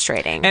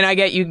frustrating. And I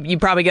get you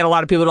probably get a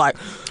lot of people like,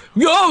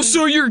 oh,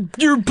 so you're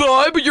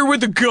bi, but you're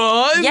with a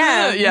guy?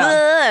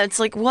 Yeah. It's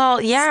like,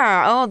 well,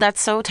 yeah. Oh, that's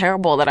so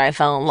terrible that I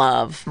fell in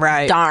love.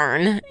 Right.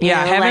 Darn.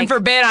 Yeah. Heaven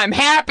forbid I'm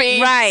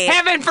happy. Right.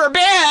 Heaven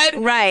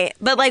forbid. Right.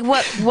 But like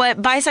what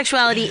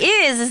bisexuality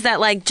is that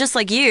like, just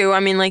like you,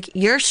 I mean, like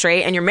you're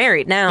straight and you're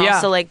married now. Yeah.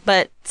 So like,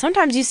 but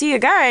sometimes you see a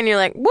guy and you're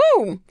like,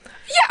 woo.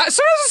 Yeah, as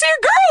soon as I see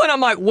a girl and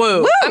I'm like,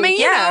 woo. I mean,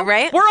 you know,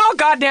 right? We're all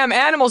goddamn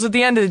animals at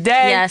the end of the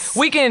day. Yes.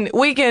 We can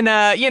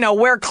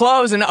wear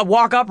clothes and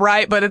walk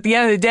upright, but at the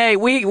end of the day,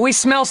 we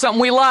smell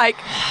something we like.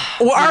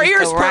 Our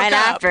ears perk right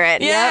up. after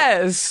it.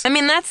 Yes. Yep. I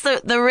mean, that's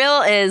the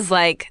real is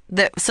like,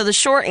 so the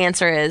short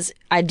answer is,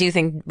 I do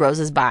think Rose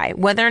is bi.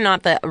 Whether or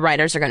not the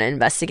writers are going to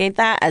investigate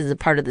that as a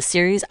part of the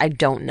series, I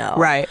don't know.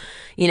 Right.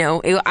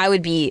 I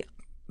would be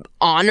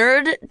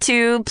honored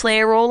to play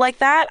a role like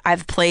that.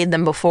 I've played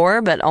them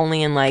before, but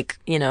only in like,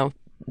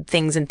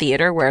 things in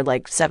theater where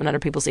like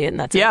 700 people see it and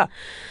that's it.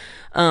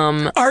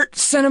 Art,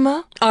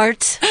 cinema.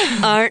 Art.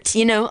 But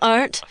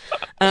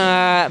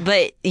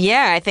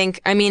yeah,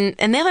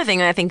 and the other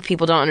thing I think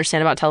people don't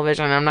understand about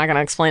television, and I'm not going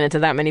to explain it to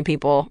that many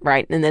people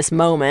right in this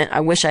moment.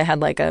 I wish I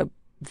had like a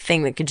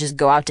thing that could just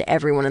go out to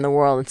everyone in the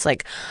world. It's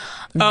like,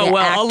 oh,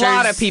 well, a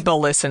lot of people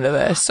listen to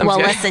this.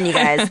 Listen, you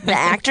guys, the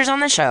actors on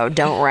the show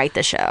don't write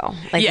the show.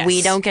 Like, Yes.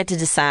 we don't get to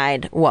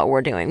decide what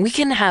we're doing. We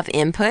can have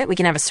input. We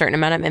can have a certain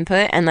amount of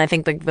input. And I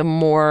think like the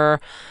more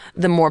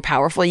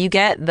powerful you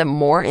get, the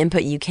more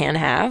input you can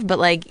have. But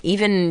like,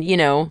 even, you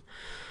know,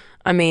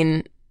 I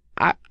mean,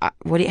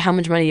 how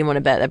much money do you want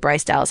to bet that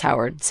Bryce Dallas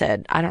Howard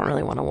said, I don't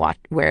really want to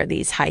wear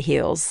these high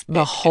heels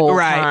the whole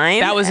time?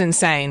 That was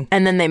insane.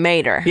 And then they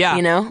made her. Yeah.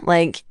 You know,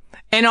 like.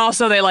 And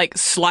also, they like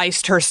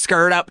sliced her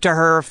skirt up to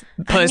her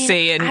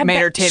pussy and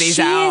made her titties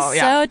out. She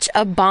is such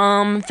a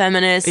bomb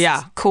feminist,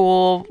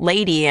 cool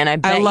lady, and I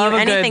bet love you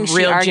a anything good she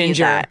real argued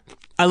ginger. that.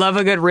 I love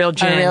a good real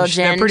ginge.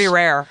 They're pretty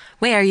rare.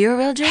 Wait, are you a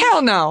real ginge?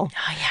 Hell no.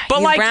 Oh yeah, but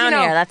you like brown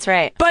hair. That's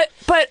right. But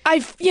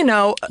I, you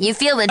know, you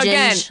feel the ginge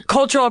again,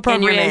 cultural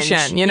in your minge.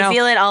 appropriation. You know, you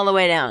feel it all the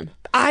way down.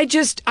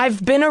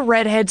 I've been a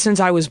redhead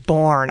since I was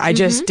born. I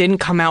just didn't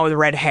come out with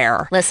red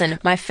hair. Listen,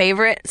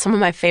 some of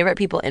my favorite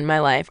people in my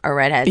life are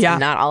redheads, Yeah.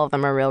 and not all of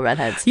them are real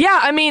redheads. Yeah,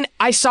 I mean,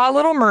 I saw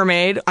Little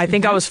Mermaid. I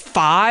think I was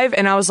 5,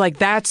 and I was like,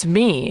 "That's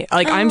me.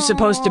 Like, I'm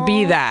supposed to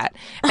be that."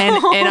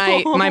 And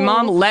my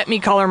mom let me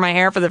color my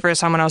hair for the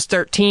first time when I was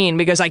 13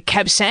 because I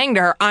kept saying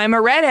to her, "I'm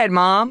a redhead,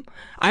 Mom.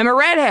 I'm a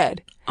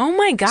redhead." Oh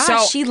my gosh,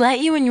 So- she let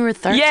you when you were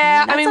 13.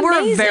 Yeah, That's I mean, we're a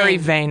amazing. very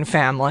vain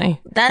family.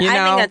 I think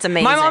that's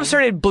amazing. My mom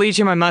started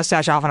bleaching my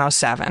mustache off when I was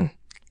 7.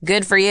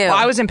 Good for you. Well,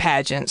 I was in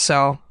pageants,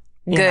 so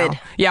you Good. know.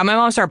 Yeah, my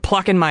mom started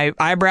plucking my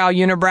eyebrow,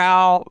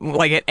 unibrow,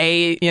 like at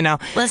 8. You know.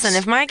 Listen,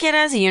 if my kid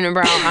has a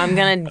unibrow, I'm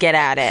gonna get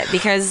at it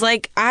because,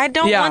 like, I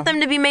don't want them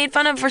to be made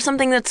fun of for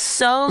something that's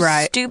so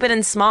stupid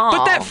and small.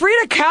 But that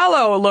Frida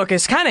Kahlo look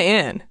is kind of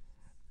in.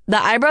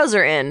 The eyebrows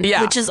are in,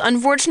 Yeah. which is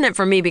unfortunate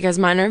for me because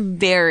mine are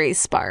very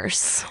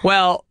sparse.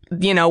 Well,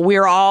 you know,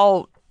 we're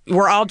all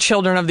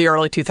children of the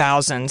early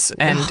 2000s,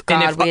 and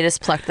God, and if, we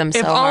just plucked them so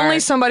if hard. only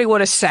somebody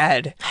would have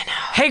said,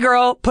 "Hey,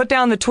 girl, put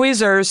down the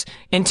tweezers.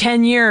 In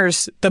 10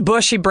 years, the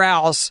bushy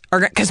brows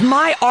are because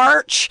my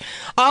arch,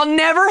 I'll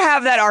never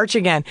have that arch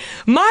again.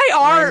 My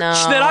arch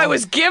that I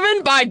was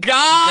given by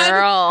God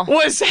Girl.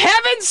 was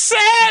heaven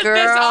sent.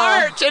 This Girl.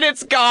 arch, and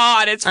it's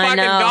gone. It's I fucking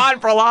know. gone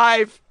for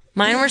life."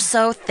 Mine were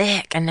so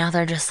thick, and now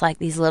they're just like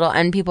these little.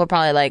 And people are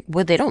probably like,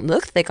 "Well, they don't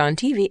look thick on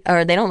TV,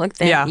 or they don't look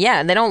thin."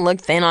 Yeah. They don't look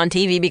thin on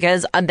TV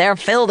because they're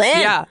filled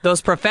in. Yeah,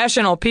 those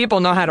professional people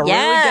know how to really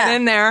get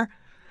in there.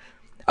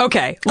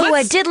 Okay. Oh,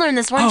 I did learn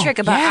this one trick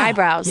about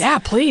eyebrows. Yeah,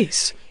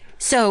 please.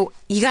 So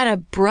you gotta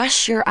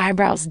brush your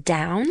eyebrows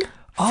down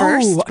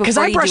first. Because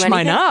before I you brush do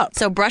mine anything. up.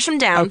 So brush them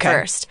down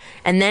first,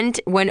 and then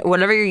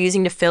whatever you're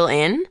using to fill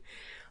in,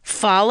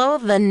 follow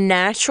the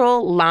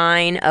natural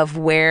line of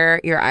where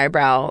your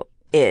eyebrow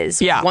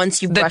is. Yeah.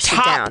 Once you brush it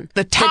down,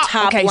 the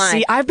top okay, line.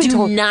 See, I've been do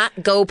told not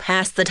go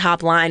past the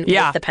top line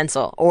with the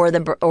pencil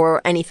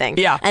or anything.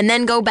 Yeah. And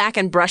then go back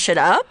and brush it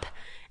up,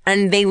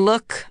 and they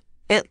look.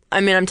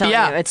 I'm telling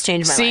you, it's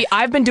changed my life. See,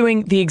 I've been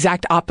doing the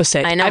exact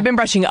opposite. I know. I've been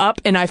brushing up,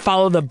 and I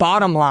follow the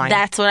bottom line.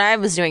 That's what I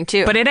was doing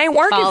too. But it ain't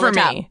working Follow for the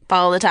top. me.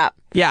 Follow the top.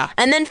 Yeah.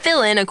 And then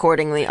fill in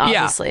accordingly,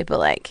 obviously. But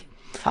like,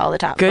 follow the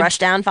top. Good. Brush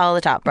down, follow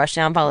the top. Brush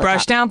down, follow the top.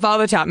 Brush down, follow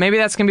the top. Maybe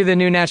that's going to be the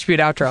new Natch Butte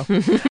outro.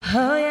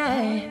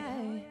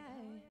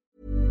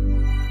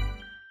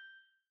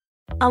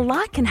 A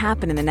lot can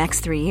happen in the next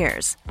 3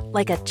 years.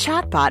 Like a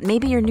chatbot may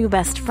be your new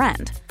best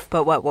friend.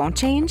 But what won't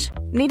change?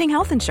 Needing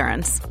health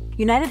insurance.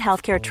 United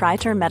Healthcare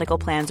Tri-Term Medical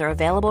Plans are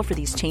available for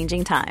these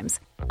changing times.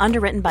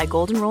 Underwritten by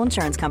Golden Rule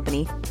Insurance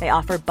Company, they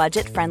offer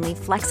budget-friendly,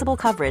 flexible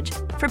coverage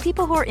for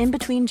people who are in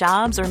between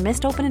jobs or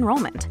missed open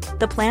enrollment.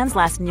 The plans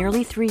last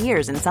nearly 3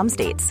 years in some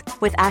states,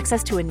 with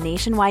access to a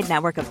nationwide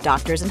network of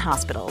doctors and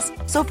hospitals.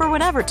 So for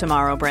whatever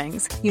tomorrow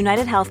brings,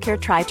 United Healthcare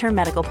Tri-Term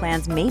Medical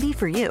Plans may be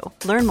for you.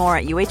 Learn more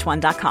at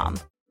uh1.com.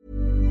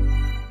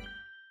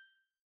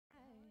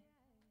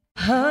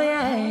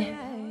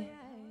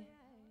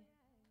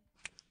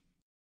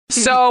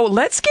 So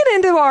let's get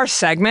into our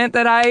segment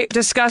that I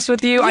discussed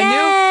with you.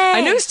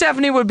 I knew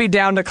Stephanie would be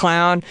down to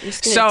clown. I'm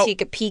just going to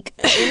take a peek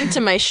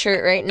into my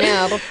shirt right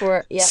now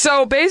before... Yeah.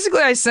 So basically,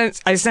 I sent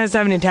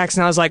Stephanie a text,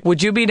 and I was like,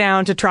 would you be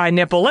down to try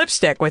nipple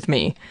lipstick with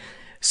me?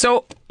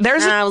 So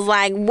there's I was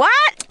like,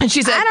 what? And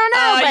she said, I don't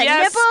know, but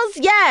yes.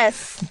 nipples,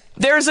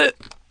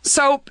 yes.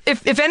 So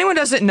if anyone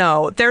doesn't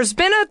know, there's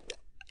been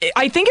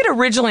I think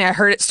I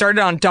heard it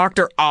started on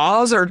Dr.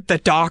 Oz or The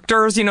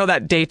Doctors, you know,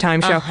 that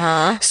daytime show.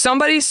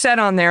 Somebody said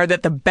on there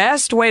that the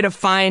best way to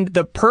find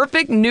the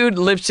perfect nude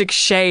lipstick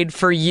shade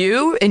for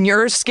you and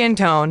your skin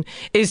tone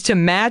is to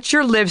match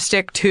your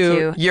lipstick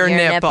to your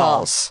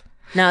nipples.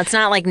 No, it's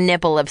not like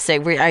nipple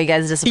lipstick. Are you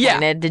guys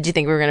disappointed? Yeah. Did you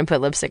think we were going to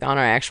put lipstick on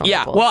our actual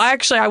nipples? Well,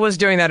 actually, I was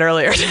doing that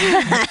earlier to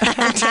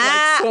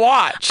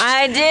swatch.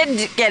 I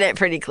did get it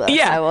pretty close,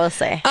 I will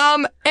say. So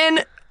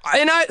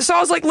I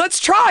was like,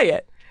 let's try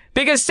it.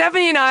 Because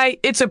Stephanie and I,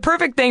 it's a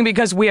perfect thing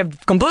because we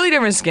have completely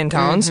different skin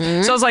tones.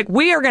 So I was like,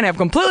 we are going to have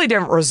completely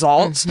different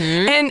results.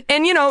 And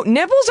you know,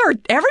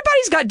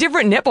 everybody's got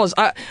different nipples.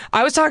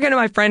 I was talking to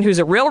my friend who's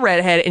a real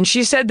redhead, and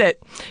she said that,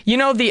 you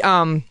know, the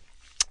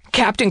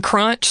Captain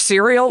Crunch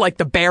cereal, like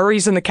the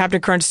berries in the Captain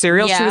Crunch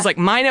cereal. Yeah. She was like,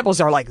 my nipples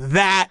are like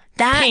that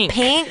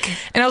pink.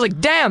 And I was like,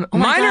 damn, Oh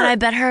my mine God, are. I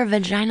bet her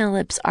vagina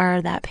lips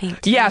are that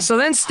pink too. Yeah, so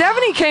then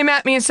Stephanie came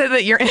at me and said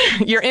that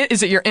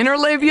is it your inner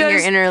labia? Your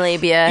inner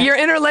labia. Your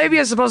inner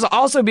labia is supposed to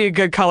also be a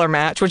good color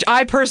match, which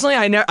I personally,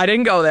 I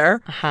didn't go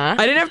there. I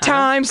didn't have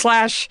time /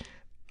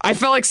 I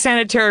felt like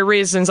sanitary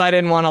reasons I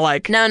didn't want to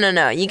like.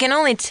 No. You can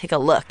only take a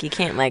look. You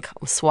can't like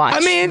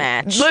swatch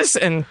match.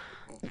 Listen.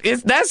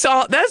 That's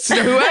all. That's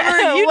whoever you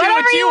do Whatever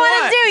what you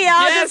want to do,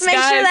 y'all. Yes, just make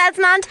guys. sure that's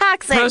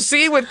non-toxic.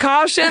 Proceed with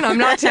caution. I'm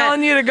not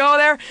telling you to go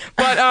there,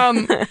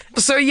 but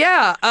so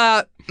yeah,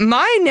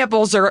 my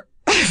nipples are.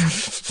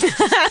 So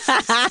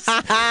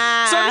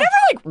I've never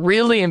like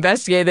really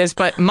investigated this,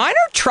 but mine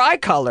are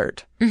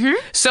tricolored. Mm-hmm.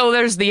 So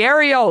there's the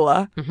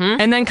areola,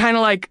 and then kind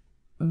of like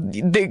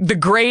the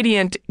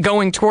gradient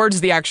going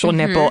towards the actual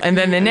nipple, and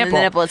then the nipple. And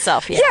the nipple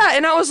itself, yeah. Yeah,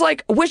 and I was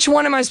like, which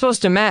one am I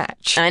supposed to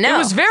match? I know. It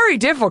was very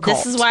difficult.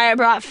 This is why I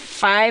brought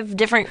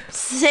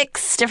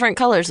 6 different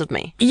colors with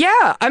me.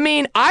 Yeah, I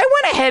mean, I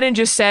went ahead and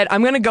just said,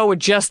 I'm going to go with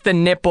just the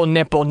nipple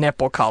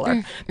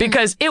color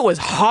because it was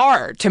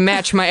hard to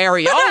match my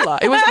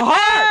areola. It was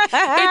hard.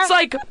 It's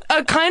like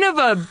a kind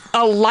of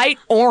a light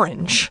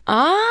orange.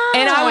 Ah.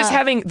 And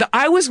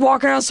I was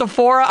walking around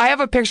Sephora. I have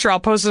a picture. I'll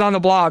post it on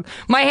the blog.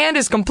 My hand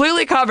is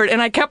completely covered,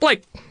 and I kept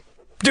like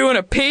doing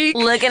a peek.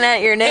 Looking at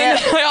your nip. And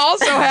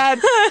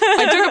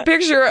I took a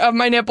picture of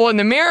my nipple in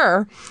the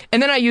mirror, and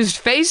then I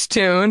used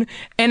Facetune,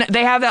 and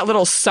they have that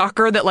little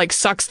sucker that like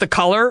sucks the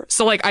color.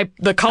 So like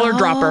the color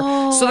dropper.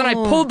 So then I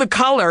pulled the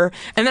color,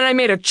 and then I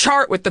made a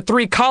chart with the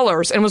 3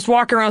 colors and was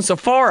walking around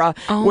Sephora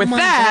with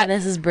that. God,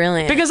 this is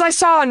brilliant. Because I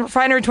saw on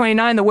Refinery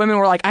 29, the women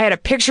were like, I had a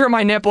picture of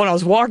my nipple, and I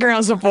was walking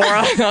around Sephora,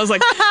 and I was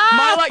like,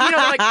 like,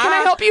 can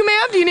I help you,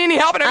 ma'am? Do you need any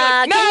help? And I'm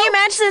like, no. Can you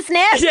match this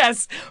nip?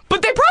 Yes.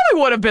 But they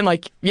probably would have been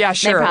like, yeah,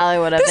 sure. They probably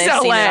would have. This They've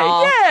is seen LA. it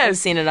all. Yes. They've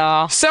seen it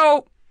all.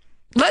 So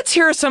let's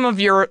hear some of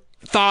your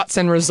thoughts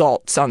and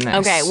results on this.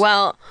 Okay,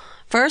 well,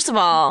 first of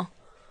all,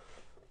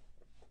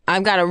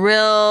 I've got a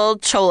real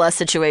chola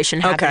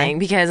situation happening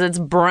because it's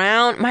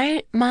brown.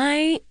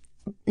 My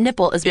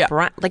nipple is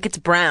brown, like it's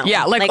brown.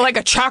 Yeah, like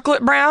a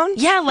chocolate brown?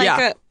 Yeah,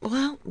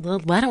 well,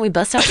 why don't we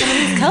bust out some of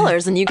these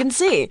colors and you can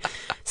see.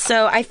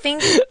 So I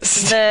think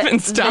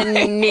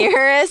the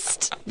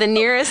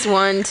nearest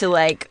one to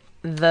like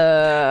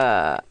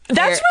that's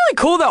really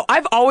cool though.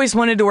 I've always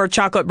wanted to wear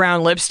chocolate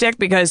brown lipstick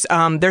because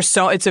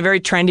it's a very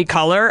trendy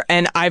color,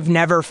 and I've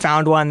never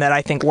found one that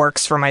I think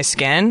works for my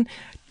skin.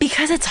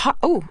 Because it's hard.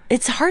 Oh,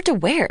 it's hard to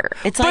wear.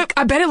 But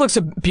I bet it looks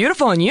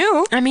beautiful on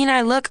you. I mean,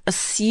 I look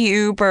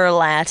super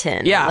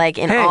Latin. Yeah. Like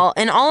in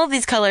all of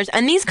these colors,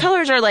 and these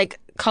colors are like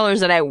colors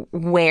that I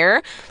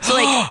wear. So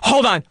like,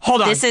 hold on.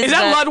 Is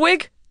that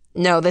Ludwig?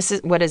 No,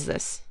 what is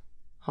this?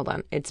 Hold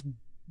on. It's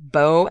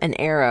bow and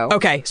arrow.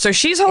 Okay, so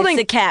she's holding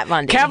the Kat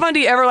Von D. Kat Von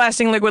D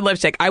Everlasting Liquid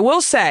Lipstick. I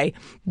will say,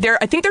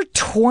 I think they're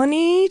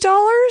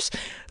 $20.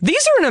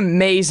 These are an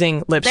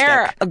amazing lipstick.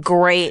 They're a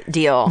great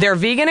deal. They're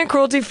vegan and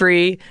cruelty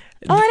free.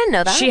 Oh, I didn't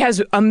know that. She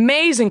has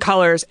amazing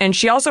colors, and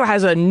she also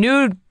has a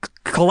nude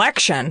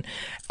collection.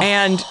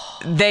 And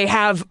they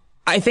have,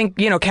 I think,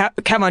 Kat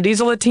Von D's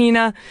a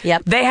Latina.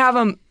 Yep. They have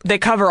them. They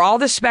cover all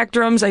the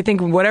spectrums. I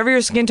think whatever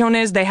your skin tone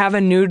is, they have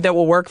a nude that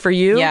will work for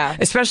you. Yeah.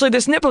 Especially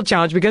this nipple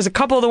challenge, because a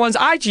couple of the ones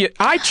I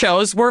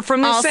chose were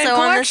from the same collection.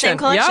 Also on the same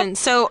collection. Yep.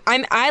 So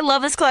I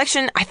love this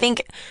collection. I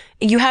think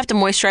you have to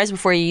moisturize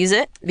before you use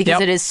it because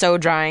it is so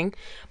drying.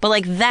 But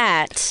like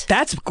that.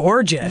 That's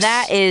gorgeous.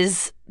 That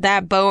is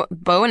that bow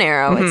and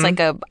arrow. It's like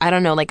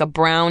like a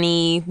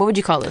brownie. What would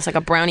you call this? Like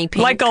a brownie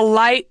pink. Like a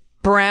light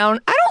brown.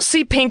 I don't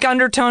see pink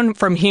undertone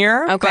from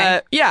here. Okay.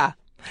 But yeah.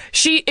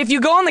 If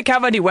you go on the Kat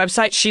Von D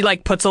website, she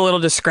like puts a little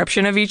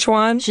description of each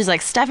one. She's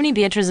like, Stephanie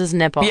Beatriz's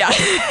nipple. Yeah.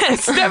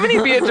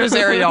 Stephanie Beatriz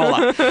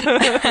areola.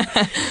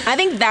 I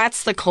think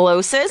that's the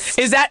closest.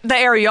 Is that the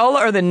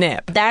areola or the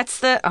nip?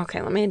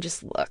 Okay, let me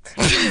just look.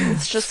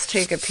 Let's just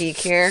take a peek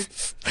here.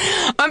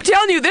 I'm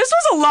telling you, this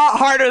was a lot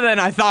harder than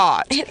I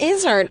thought. It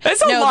is hard.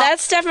 It's a lot.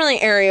 That's definitely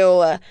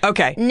areola.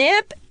 Okay.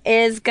 Nip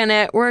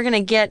we're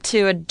gonna get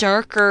to a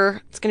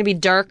darker, it's gonna be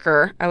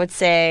darker, I would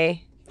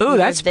say. Ooh,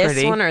 that's this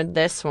pretty. This one or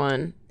this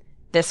one?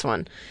 This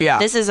one. Yeah.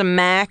 This is a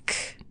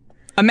MAC.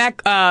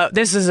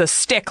 This is a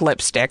stick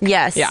lipstick.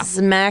 Yes. Yeah. This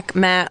is MAC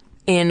Matte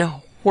in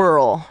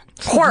Whirl.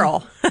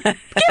 Whirl. Give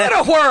it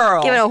a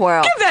whirl. Give it a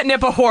whirl. Give that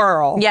nip a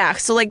whirl. Yeah.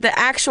 So like the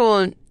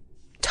actual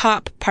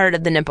top part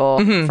of the nipple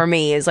for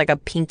me is like a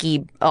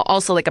pinky,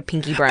 also like a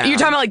pinky brown. You're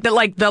talking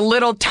about the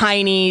little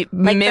tiny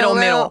middle.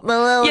 The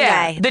little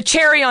yeah, guy. the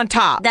cherry on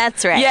top.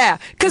 That's right. Yeah,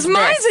 because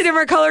mine's a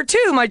different color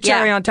too. My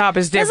cherry on top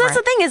is different. Because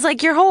that's the thing is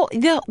like your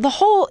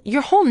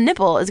whole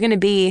nipple is going to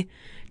be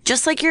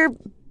just like your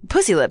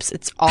pussy lips.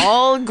 It's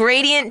all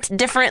gradient,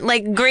 different.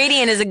 Like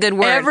gradient is a good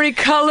word. Every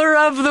color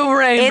of the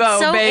rainbow, it's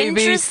so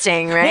baby.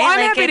 Interesting, right? Well, I'm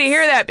happy to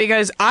hear that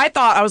because I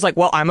was like,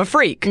 well, I'm a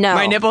freak. No.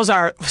 My nipples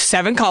are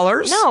 7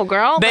 colors. No,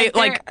 girl. They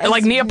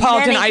like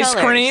Neapolitan ice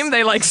cream.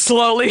 They like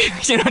slowly,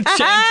 change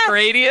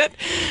gradient.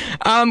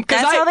 That's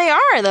how they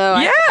are, though.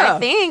 Yeah. I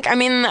think. I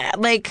mean,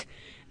 like,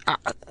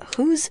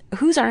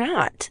 whose are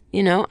not?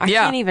 You know, I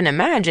can't even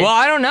imagine. Well,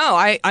 I don't know.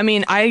 I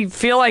mean, I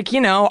feel like,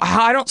 you know,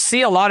 I don't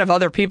see a lot of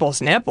other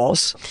people's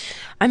nipples.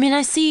 I mean,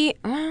 I see.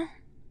 Well,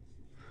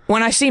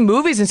 when I see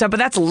movies and stuff, but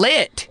that's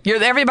lit.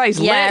 Everybody's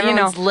lit.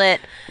 Everyone's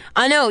lit.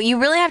 I know. You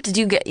really have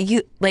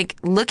to like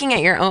looking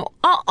at your own.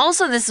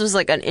 Also, this was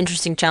like an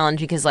interesting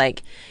challenge because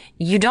like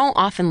you don't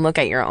often look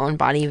at your own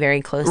body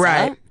very close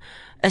up.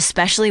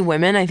 Especially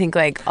women, I think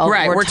like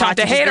we're taught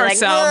to hate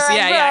ourselves. Like,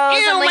 yeah.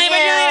 Ew, my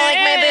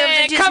boobs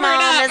are too small.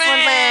 This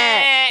one's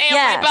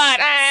my butt.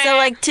 So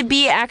like to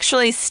be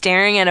actually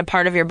staring at a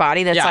part of your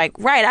body that's like,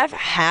 right, I've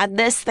had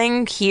this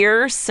thing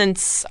here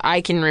since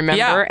I can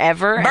remember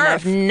ever, and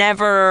I've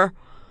never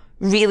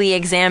really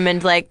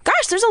examined like,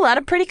 gosh, there's a lot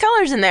of pretty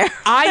colors in there.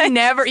 I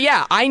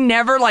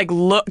never like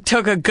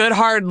took a good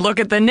hard look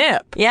at the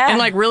nip. Yeah. And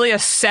like really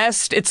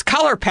assessed its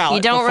color palette.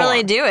 You don't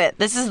really do it.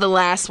 This is the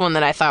last one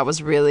that I thought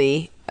was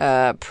really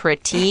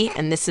pretty,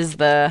 and this is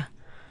I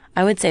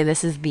would say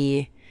this is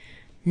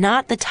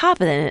not the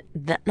top of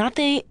not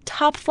the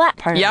top flat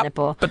part of the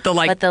nipple, but the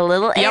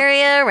little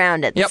area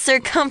around it, the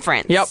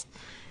circumference. Yep.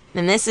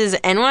 And this is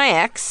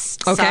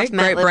NYX. Okay,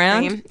 great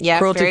brand. Cream. Yeah,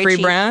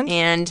 cruelty-free brand.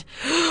 And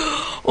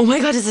oh my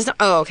God, is this?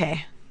 Oh,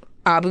 okay.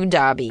 Abu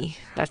Dhabi.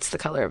 That's the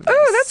color of this.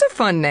 Oh, that's a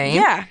fun name.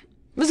 Yeah, it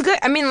was good.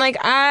 I mean,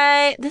 like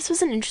this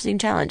was an interesting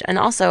challenge, and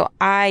also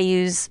I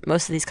use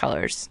most of these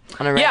colors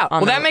on a reg. Yeah,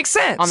 well, that makes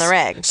sense on the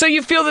reg. So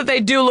you feel that they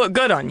do look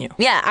good on you?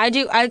 Yeah, I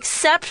do.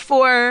 Except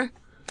for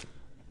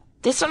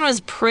this one was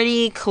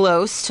pretty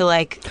close to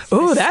like.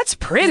 Oh, that's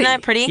pretty. Isn't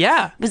that pretty?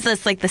 Yeah. It was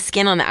this like the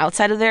skin on the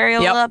outside of the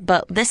areola,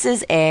 but this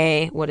is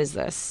what is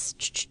this?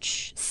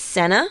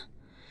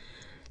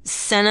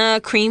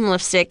 Senna cream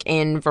lipstick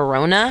in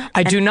Verona.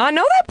 I do not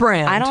know that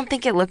brand. I don't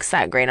think it looks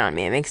that great on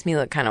me. It makes me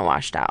look kind of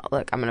washed out.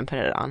 Look, I'm going to put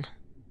it on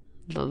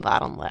the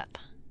bottom lip.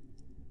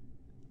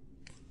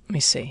 Let me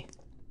see.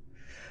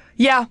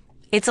 Yeah.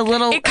 It's a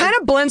little... It kind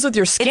of blends with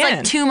your skin. It's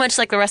like too much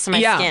like the rest of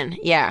my skin.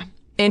 Yeah.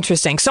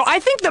 Interesting. So I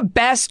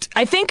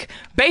think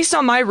based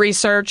on my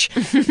research,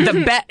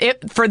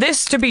 for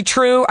this to be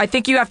true, I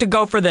think you have to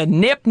go for the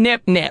nip.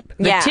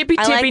 The tippy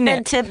I like nip.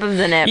 the tip of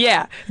the nip.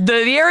 Yeah. The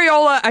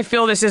areola, I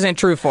feel this isn't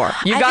true for.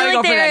 You got to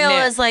go for that nip.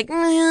 I feel like the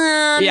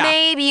areola is like,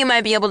 maybe you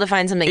might be able to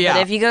find something. Yeah.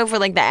 But if you go for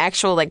like the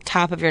actual like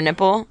top of your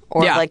nipple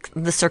or like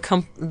the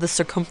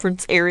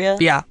circumference area,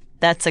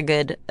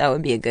 that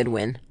would be a good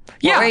win.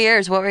 What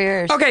were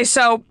yours? Okay,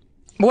 so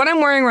what I'm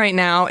wearing right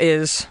now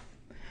is...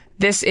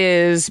 This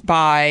is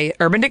by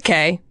Urban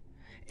Decay.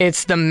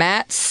 It's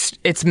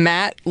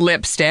matte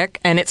lipstick,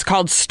 and it's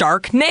called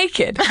Stark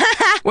Naked,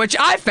 which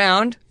I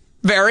found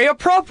very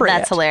appropriate.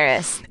 That's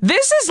hilarious.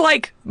 This is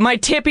like my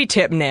tippy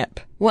tip nip.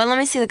 Well, let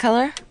me see the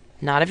color.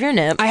 Not of your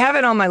nip. I have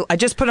it on I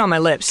just put it on my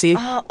lips, see?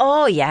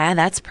 Oh yeah,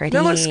 that's pretty.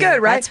 That looks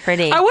good, right? That's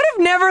pretty. I would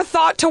have never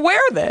thought to wear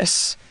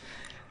this.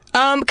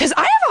 Because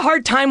I have a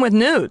hard time with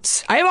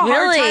nudes. I have a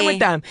hard time with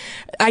them.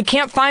 I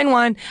can't find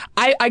one.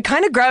 I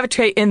kind of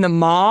gravitate in the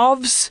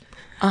mauves.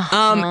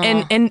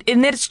 And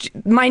it's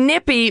my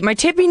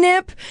tippy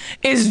nip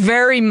is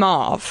very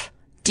mauve.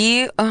 Do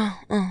you?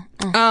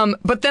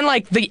 But then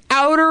like the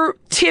outer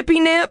tippy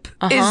nip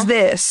is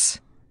this.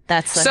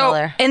 That's the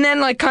color. And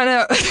then like kind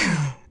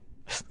of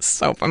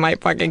so for my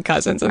fucking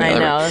cousins. I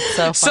know, it's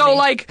so funny. So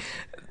like.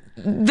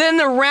 Then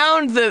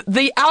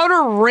the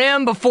outer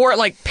rim before it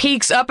like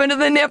peaks up into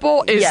the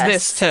nipple is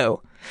this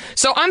too.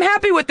 So I'm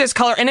happy with this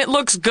color, and it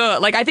looks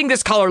good. Like I think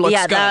this color looks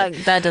good. Yeah,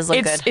 that does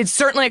look good. It's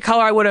certainly a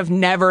color I would have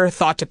never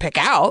thought to pick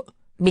out.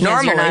 Because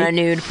normally. You're not a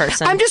nude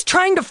person. I'm just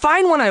trying to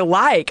find one I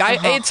like.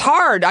 It's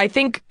hard. I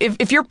think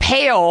if you're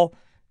pale.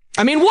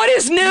 I mean, what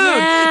is nude?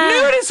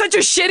 Yeah. Nude is such a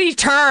shitty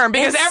term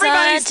because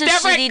everybody's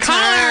different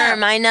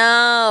color. I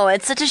know.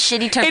 It's such a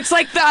shitty term. It's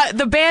like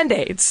the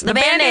Band-Aids. The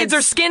Band-Aids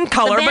are skin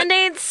color. The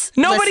Band-Aids,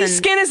 nobody's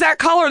skin is that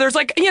color. There's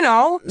like,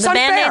 it's the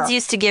Band-Aids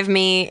used to give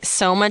me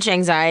so much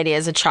anxiety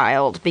as a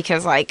child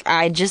because like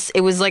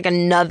it was like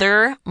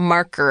another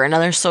marker,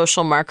 another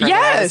social marker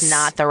that was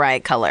not the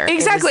right color.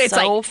 Exactly. It's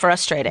so like,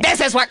 frustrating.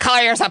 This is what color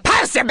you're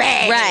supposed to be.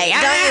 Right.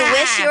 Don't you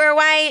wish you were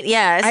white?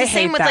 Yeah. It's the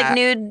same with like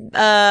nude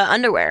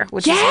underwear,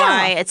 which is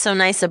why it's so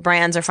nice that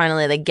brands are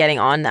finally like getting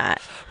on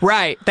that.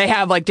 Right. They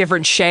have like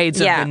different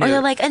shades of the nude. Or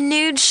they're like a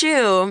nude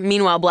shoe.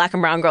 Meanwhile, black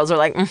and brown girls are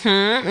like,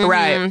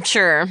 right.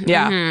 Sure.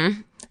 Yeah.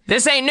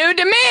 This ain't nude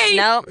to me.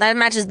 Nope. That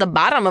matches the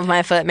bottom of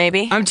my foot,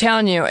 maybe. I'm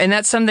telling you. And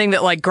that's something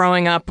that like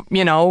growing up,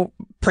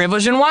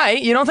 privileged and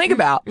white, you don't think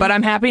about. But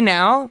I'm happy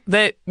now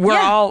that we're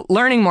all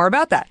learning more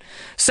about that.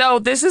 So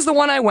this is the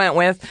one I went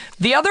with.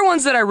 The other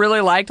ones that I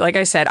really liked, like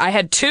I said, I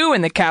had two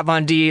in the Kat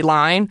Von D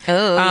line.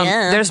 Oh,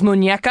 There's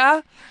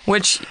Muñeca.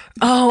 Which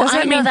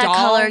I know that doll?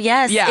 Color.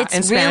 Yes,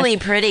 it's really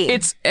pretty.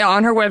 It's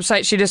on her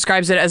website. She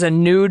describes it as a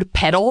nude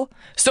petal.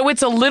 So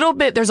it's there's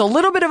a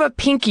little bit of a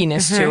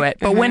pinkiness to it,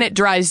 but when it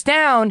dries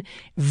down,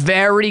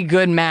 very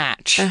good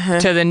match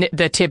to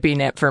the tippy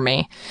nip for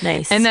me.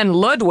 Nice. And then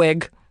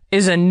Ludwig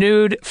is a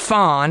nude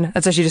fawn.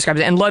 That's how she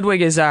describes it. And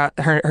Ludwig is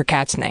her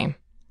cat's name.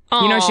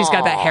 You know, she's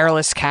got that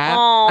hairless cat.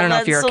 Oh, I don't know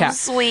if you're a cat. that's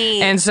so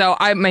sweet. And so,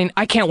 I mean,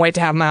 I can't wait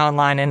to have my own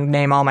line and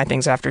name all my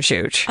things after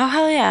Chooch. Oh,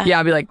 hell yeah. Yeah,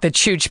 I'll be like, the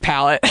Chooch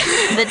palette. The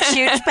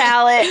Chooch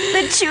palette.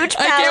 The Chooch palette.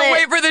 I can't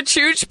wait for the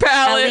Chooch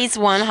palette. At least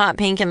one hot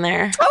pink in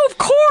there. Oh, of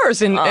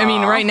course. And I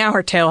mean, right now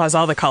her tail has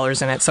all the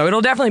colors in it. So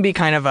it'll definitely be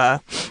kind of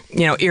a,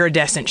 you know,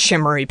 iridescent,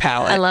 shimmery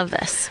palette. I love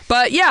this.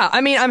 But yeah,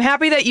 I mean, I'm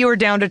happy that you were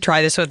down to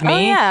try this with me. Oh,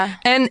 yeah.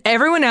 And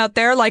everyone out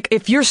there, like,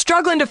 if you're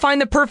struggling to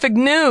find the perfect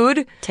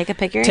nude, take a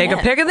pic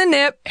of the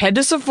nip, head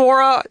to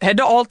Sephora, head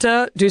to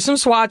Ulta, do some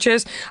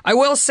swatches. I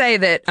will say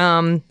that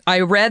I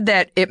read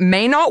that it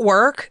may not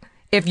work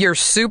if you're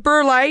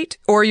super light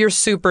or you're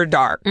super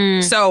dark.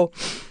 So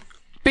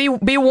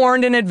be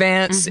warned in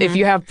advance if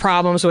you have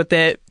problems with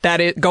it,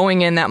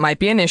 going in, that might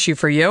be an issue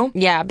for you.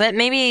 Yeah, but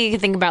maybe you can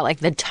think about like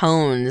the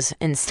tones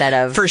instead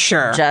of for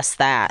sure just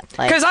that.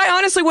 Because I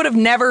honestly would have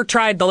never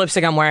tried the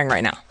lipstick I'm wearing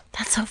right now.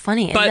 That's so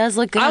funny. But it does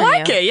look good I on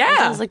like you. it, yeah. It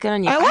does look good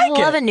on you. I like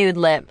love it. a nude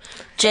lip.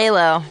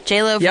 J-Lo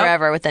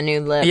forever with a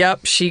nude lip.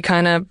 Yep, she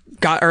kind of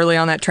got early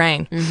on that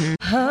train.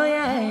 Oh,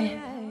 yeah.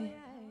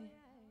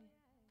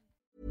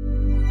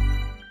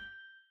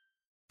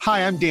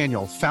 Hi, I'm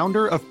Daniel,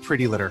 founder of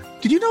Pretty Litter.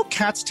 Did you know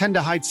cats tend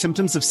to hide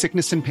symptoms of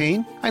sickness and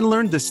pain? I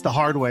learned this the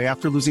hard way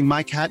after losing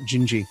my cat,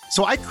 Gingy.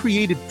 So I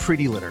created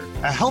Pretty Litter,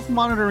 a health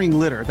monitoring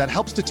litter that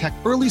helps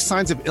detect early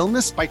signs of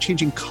illness by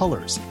changing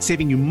colors,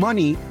 saving you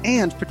money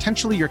and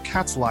potentially your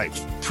cat's life.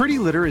 Pretty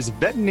Litter is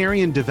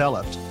veterinarian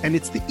developed, and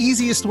it's the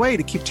easiest way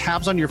to keep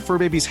tabs on your fur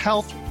baby's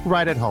health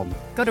right at home.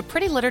 Go to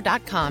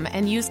prettylitter.com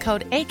and use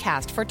code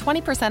ACAST for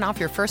 20% off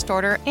your first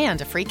order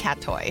and a free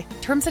cat toy.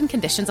 Terms and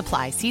conditions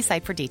apply. See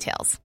site for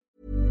details.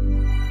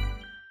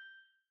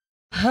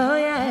 Oh,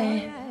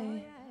 yeah.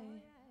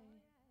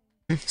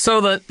 So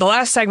the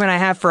last segment I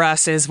have for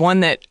us is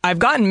one that I've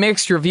gotten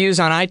mixed reviews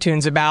on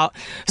iTunes about.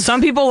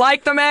 Some people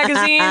like the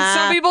magazines,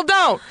 some people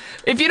don't.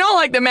 If you don't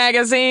like the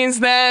magazines,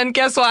 then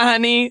guess what,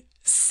 honey?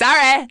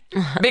 Sorry.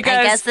 Because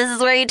I guess this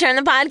is where you turn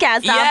the podcast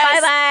off.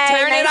 Yes, Bye-bye.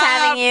 turn Nice it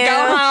having off, you.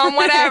 go home,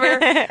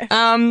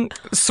 whatever.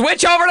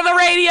 Switch over to the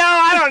radio.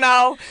 I don't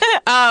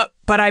know.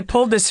 But I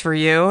pulled this for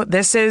you.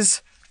 This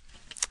is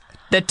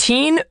the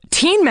Teen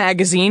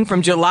magazine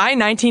from July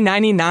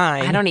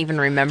 1999. I don't even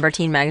remember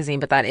Teen magazine,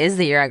 but that is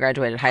the year I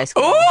graduated high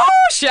school. Oh,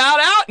 shout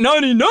out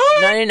 99.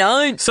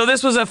 99. So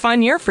this was a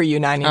fun year for you,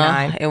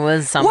 99. It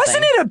was something.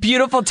 Wasn't it a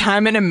beautiful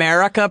time in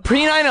America?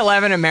 Pre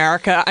 9/11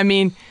 America. I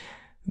mean,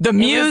 the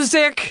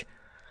music.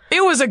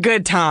 It was a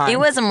good time. It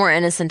was a more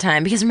innocent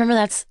time because remember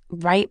that's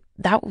right.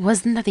 That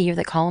wasn't that the year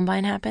that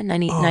Columbine happened?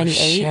 98.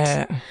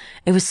 Shit.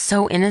 It was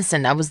so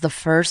innocent. That was the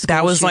first.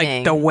 That was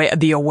shooting. like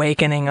the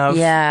awakening of.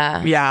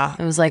 Yeah.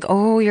 It was like,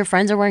 oh, your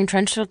friends are wearing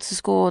trench coats to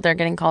school. They're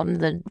getting called into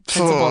the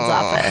principal's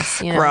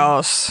office. You know?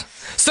 Gross.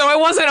 So it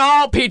wasn't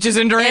all peaches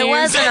and dreams. It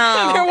wasn't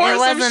all. There were it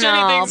some wasn't shitty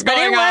all. things But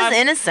going it was on.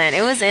 innocent.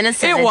 It was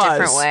innocent in a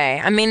different way.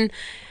 I mean,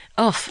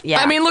 yeah.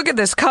 I mean, look at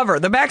this cover.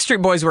 The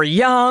Backstreet Boys were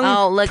young.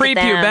 Oh, look at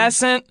them.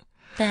 Prepubescent.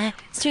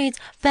 Back streets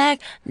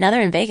back. Now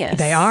they're in Vegas.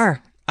 They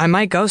are. I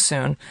might go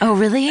soon. Oh,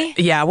 really?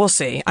 Yeah, we'll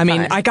see. I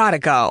mean, I gotta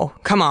go.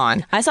 Come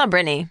on. I saw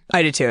Britney.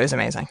 I did too. It was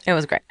amazing. It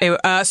was great.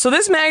 So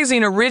this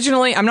magazine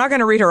originally, I'm not going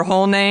to read her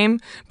whole name,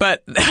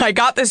 but I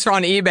got this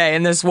on eBay,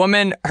 and this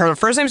woman, her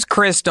first name's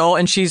Crystal,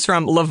 and she's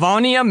from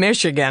Livonia,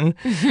 Michigan,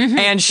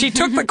 and she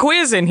took the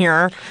quiz in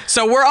here.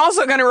 So we're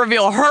also going to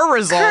reveal her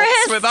results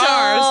with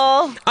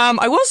ours.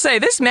 I will say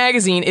this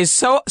magazine is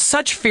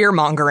such fear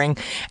mongering.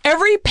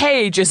 Every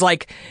page is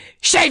like,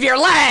 shave your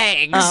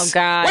legs. Oh,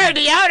 God. Wear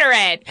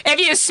deodorant. If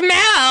you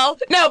smell,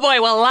 no boy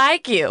will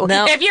like you.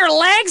 Nope. If your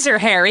legs are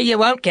hairy, you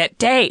won't get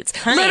dates.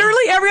 Honey.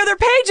 Literally every other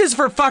page is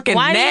for fucking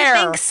Why nair. do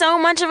you think so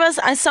many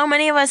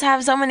of us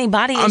have so many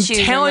body issues?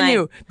 I'm telling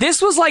you,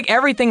 this was like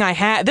everything I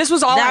had. This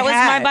was all I had. That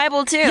was my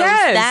Bible too.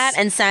 Yes. That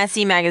and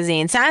Sassy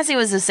magazine. Sassy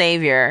was the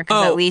savior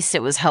because at least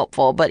it was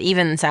helpful. But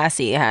even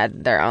Sassy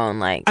had their own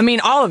like. I mean,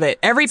 all of it.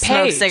 Every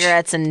smoke page.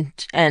 cigarettes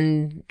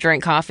and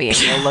drink coffee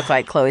and you'll look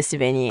like Chloe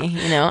Sevigny.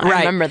 You know, I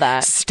remember that.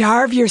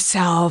 Starve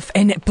yourself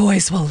and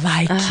boys will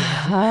like you.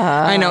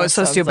 I know, it's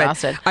so stupid.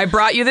 Exhausted. I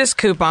brought you this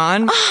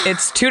coupon.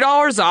 It's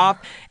 $2 off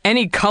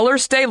any Color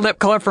Stay lip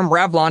color from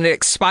Revlon. It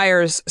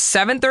expires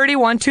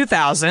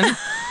 7/31/2000.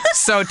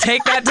 So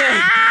take that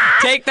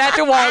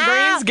to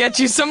Walgreens, get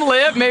you some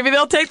lip. Maybe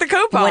they'll take the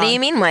coupon. What do you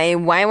mean?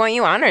 Why won't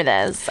you honor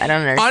this? I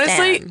don't understand.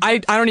 Honestly,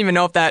 I don't even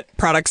know if that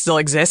product still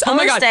exists. Oh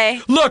my God.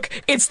 Stay. Look,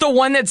 it's the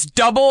one that's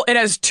double. It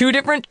has two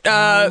different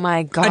oh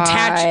my God.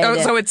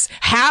 attached. So it's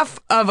half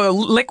of a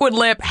liquid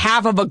lip,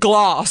 half of a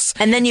gloss.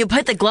 And then you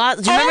put the gloss.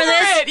 Do you remember Over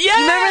this? it, yes!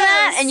 You remember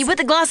that? And you put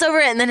the gloss over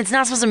it, and then it's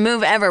not supposed to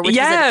move ever, which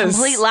is a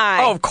complete lie.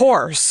 Oh, of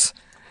course.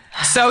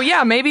 So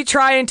yeah, maybe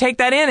try and take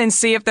that in and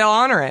see if they'll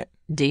honor it.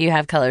 Do you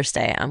have Color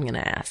Stay? I'm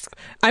gonna ask.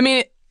 I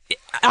mean,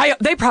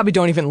 they probably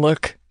don't even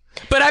look.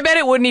 But I bet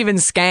it wouldn't even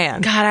scan.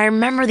 God, I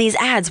remember these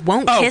ads.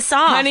 Won't kiss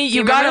off. Honey,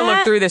 you gotta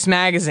look through this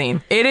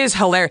magazine. It is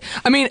hilarious.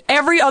 I mean,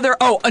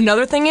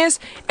 another thing is,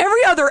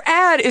 every other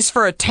ad is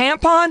for a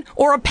tampon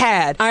or a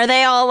pad. Are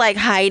they all like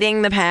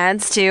hiding the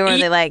pads too? Or are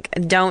they like,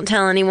 don't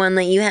tell anyone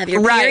that you have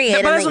your period?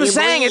 Right, but that's what I'm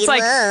saying. It's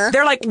like,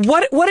 they're like,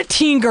 what do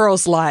teen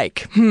girls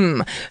like?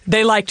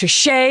 They like to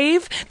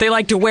shave, they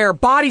like to wear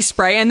body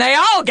spray, and they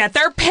all get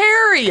their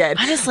period.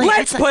 Honestly,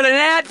 let's put an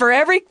ad for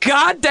every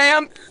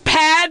goddamn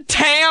pad,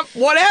 tamp,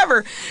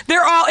 whatever.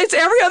 It's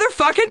every other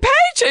fucking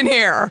page in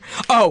here.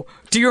 Oh,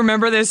 do you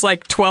remember this,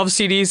 like, 12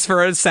 CDs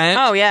for a cent?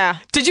 Oh, yeah.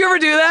 Did you ever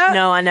do that?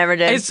 No, I never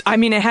did.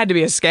 It had to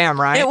be a scam,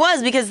 right? It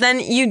was, because then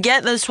you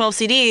get those 12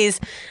 CDs,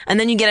 and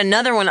then you get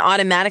another one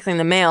automatically in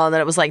the mail that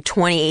it was like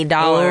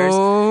 $28.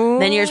 Oh.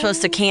 Then you're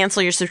supposed to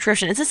cancel your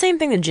subscription. It's the same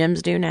thing the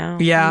gyms do now.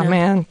 Yeah,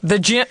 man. The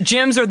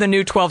gyms are the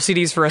new 12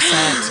 CDs for a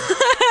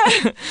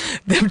cent.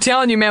 I'm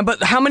telling you, man.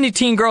 But how many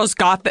teen girls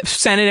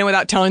sent it in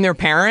without telling their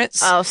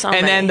parents? Oh, so many.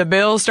 And then the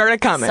bills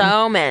started coming.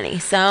 So many.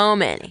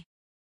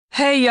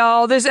 Hey,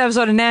 y'all, this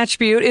episode of Natch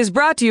Butte is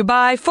brought to you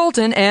by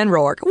Fulton and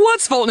Rourke.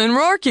 What's Fulton and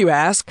Rourke, you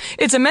ask?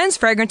 It's a men's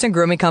fragrance and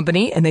grooming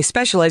company, and they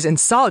specialize in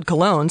solid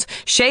colognes,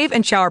 shave,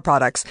 and shower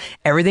products.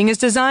 Everything is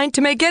designed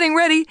to make getting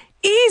ready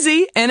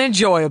easy and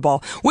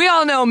enjoyable. We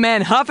all know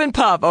men huff and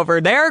puff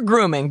over their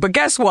grooming, but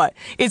guess what?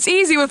 It's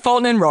easy with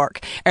Fulton and Rourke.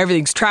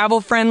 Everything's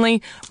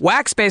travel-friendly,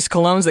 wax-based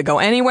colognes that go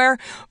anywhere,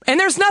 and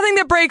there's nothing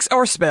that breaks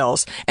or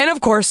spills. And of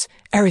course,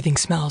 everything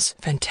smells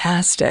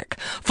fantastic.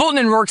 Fulton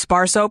and Rourke's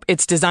bar soap,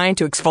 it's designed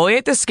to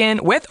exfoliate the skin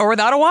with or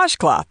without a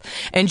washcloth.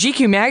 And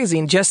GQ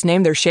Magazine just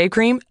named their shave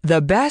cream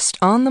the best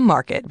on the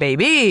market,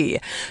 baby.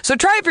 So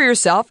try it for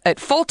yourself at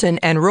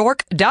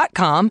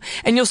FultonandRourke.com,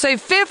 and you'll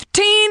save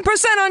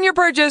 15% on your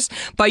purchase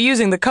by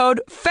using the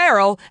code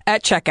FERAL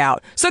at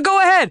checkout. So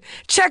go ahead,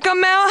 check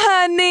them out,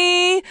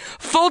 honey.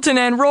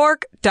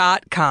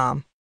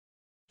 FultonandRourke.com.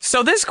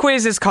 So this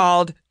quiz is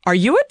called, Are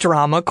You a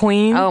Drama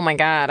Queen? Oh my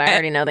God, I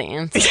already know the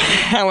answer.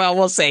 Well,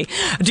 we'll see.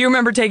 Do you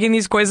remember taking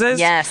these quizzes?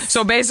 Yes.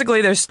 So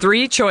basically there's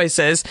 3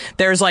 choices.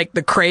 There's like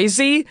the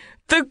crazy,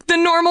 the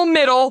normal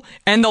middle,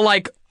 and the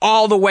like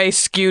all the way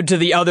skewed to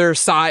the other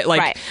side. Like,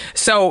 right.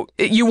 So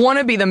you want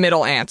to be the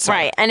middle answer.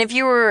 Right. And if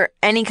you were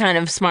any kind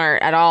of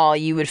smart at all,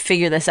 you would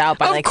figure this out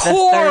by Of the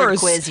 3rd course.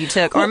 quiz you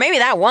took. Or maybe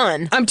that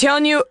one. I'm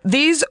telling you,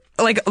 these,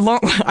 like,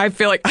 I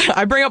feel like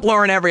I bring up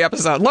Lauren every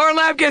episode. Lauren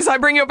Lapkus, I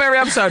bring you up every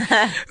episode.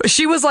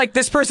 She was like,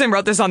 this person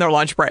wrote this on their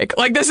lunch break.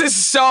 Like, this is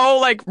so,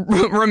 like,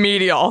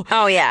 remedial.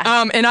 Oh,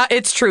 yeah.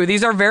 It's true.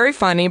 These are very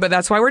funny, but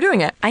that's why we're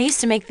doing it. I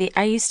used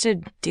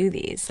to do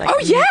these. Like, Oh,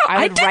 yeah,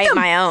 I would I did write them.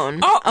 my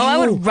own. Oh. I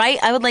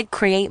would like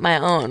create my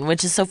own,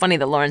 which is so funny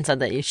that Lauren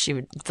said that she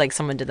would, it's like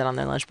someone did that on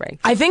their lunch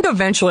break. I think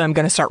eventually I'm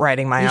going to start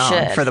writing my own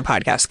should. for the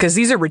podcast because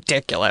these are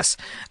ridiculous.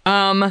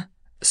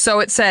 So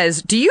it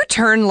says, do you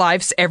turn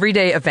life's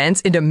everyday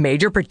events into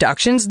major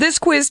productions? This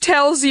quiz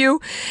tells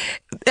you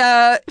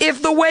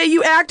if the way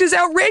you act is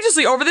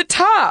outrageously over the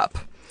top.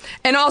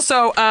 And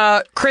also,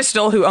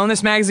 Crystal, who owned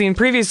this magazine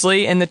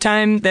previously in the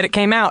time that it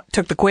came out,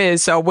 took the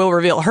quiz, so we'll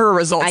reveal her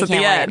results at the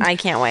end. I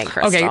can't wait,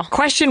 Crystal. Okay,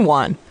 question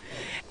 1.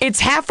 It's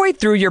halfway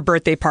through your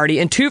birthday party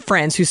and 2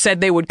 friends who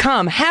said they would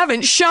come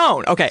haven't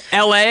shown. Okay,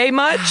 LA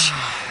much?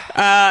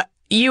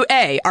 You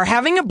are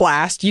having a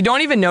blast. You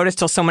don't even notice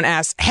till someone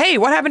asks, hey,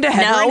 what happened to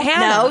Heather and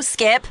Hannah? No,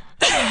 skip.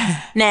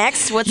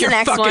 Next, what's You're the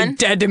next fucking one?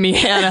 dead to me,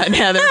 Hannah and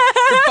Heather.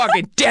 You're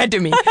fucking dead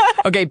to me.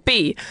 Okay,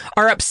 B,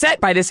 are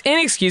upset by this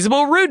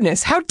inexcusable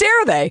rudeness. How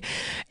dare they?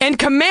 And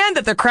command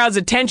that the crowd's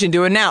attention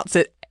to announce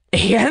that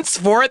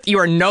henceforth you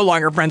are no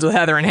longer friends with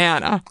Heather and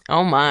Hannah.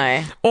 Oh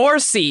my. Or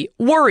C,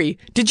 worry.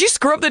 Did you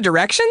screw up the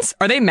directions?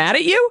 Are they mad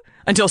at you?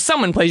 Until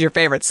someone plays your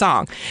favorite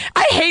song.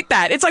 I hate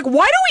that. It's like,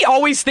 why do we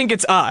always think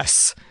it's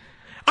us?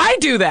 I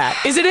do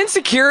that. Is it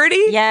insecurity?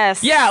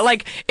 Yes. Yeah,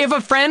 like if a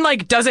friend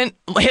like doesn't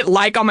hit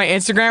like on my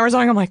Instagram or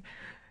something, I'm like,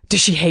 does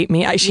she hate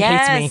me? She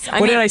hates me.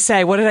 What did I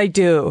say? What did I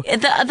do?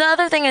 The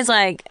other thing is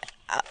like,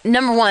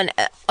 number one,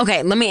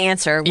 okay, let me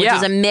answer, which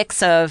is a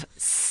mix of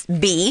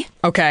B.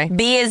 Okay.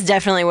 B is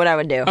definitely what I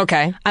would do.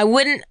 Okay. I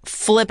wouldn't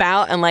flip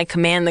out and like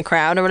command the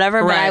crowd or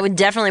whatever, but I would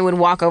definitely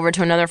walk over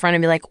to another friend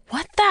and be like,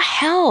 what the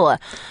hell?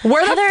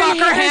 Where the Heather fuck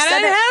and are Hannah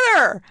Hannah and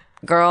Heather?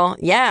 Girl,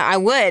 yeah, I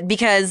would,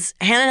 because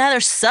Hannah and Heather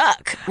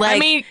suck. Like, I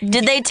mean,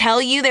 did they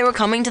tell you they were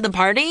coming to the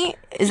party?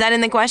 Is that in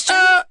the question?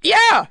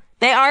 Yeah.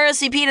 They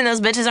RSVP'd and those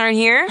bitches aren't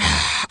here?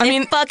 I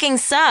mean, fucking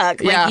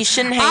suck. Like, you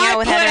shouldn't hang out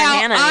with Heather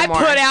and Hannah anymore.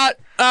 I put out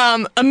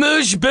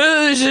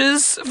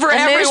amuse-bouches for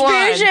everyone.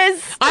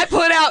 Amuse-bouches. I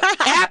put out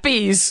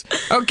appies,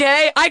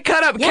 okay? I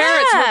cut up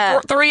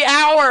carrots for 3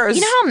 hours.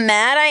 You know how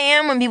mad I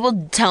am when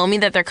people tell me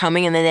that they're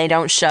coming and then they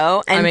don't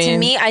show? And to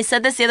me, I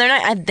said this the other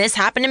night. This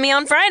happened to me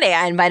on Friday.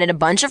 I invited a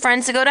bunch of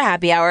friends to go to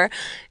happy hour.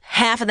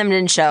 half of them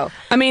didn't show.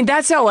 I mean,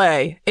 that's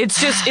LA.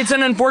 It's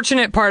an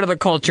unfortunate part of the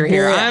culture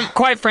here. I'm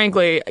quite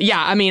frankly,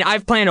 I mean,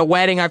 I've planned a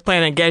wedding, I've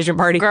planned an engagement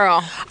party.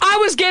 Girl. I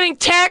was getting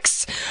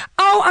texts.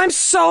 Oh, I'm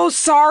so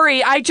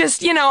sorry. I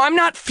just, I'm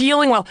not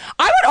feeling well.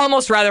 I would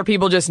almost rather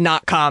people just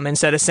not come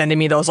instead of sending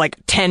me those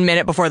 10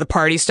 minminute before the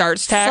party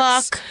starts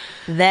texts. Fuck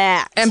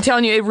that. I'm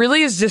telling you, it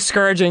really is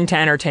discouraging to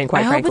entertain,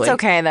 quite frankly. I hope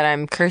it's okay that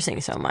I'm cursing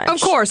so much. Of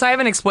course, I have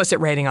an explicit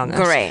rating on this.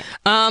 Great.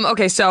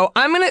 Okay, so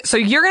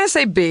you're gonna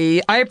say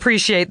B. I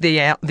appreciate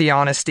the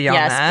honesty on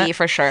that. Yes, B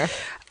for sure.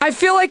 I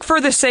feel like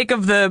for the sake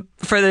of the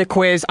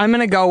quiz, I'm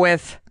gonna go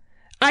with,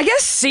 I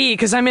guess C,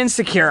 because I'm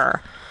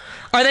insecure.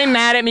 Are they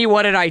mad at me?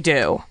 What did I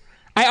do?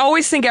 I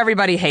always think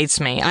everybody hates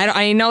me.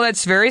 I know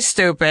that's very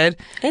stupid.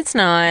 It's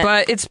not.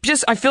 But it's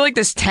just, I feel like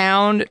this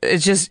town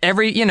is just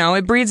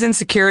it breeds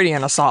insecurity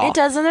in us all. It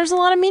does, and there's a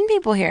lot of mean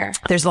people here.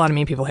 There's a lot of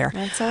mean people here.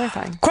 That's totally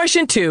fine.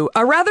 Question 2.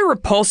 A rather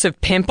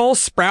repulsive pimple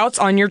sprouts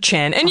on your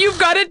chin, and you've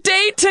got a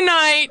date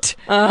tonight.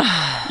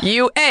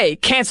 You A,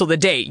 cancel the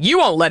date. You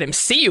won't let him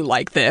see you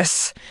like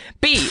this.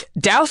 B,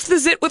 douse the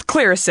zit with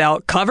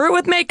Clearasil, cover it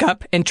with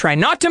makeup, and try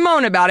not to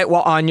moan about it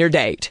while on your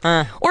date.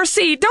 Or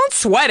C, don't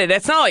sweat it.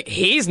 It's not like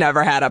he's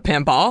never had a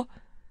pimple.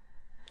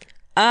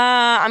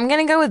 I'm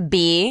gonna go with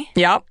B.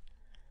 Yep.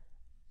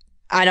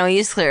 I don't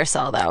use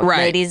Clearasil though. Right.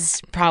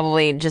 Ladies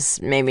probably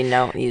just maybe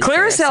don't use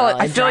Clearasil.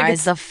 I feel like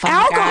it's the fuck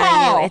alcohol.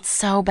 Out of you. It's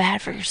so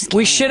bad for your skin.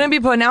 We shouldn't be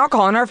putting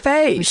alcohol in our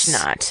face. We should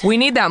not. We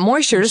need that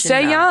moisture to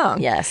stay young.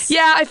 Yes.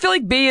 Yeah, I feel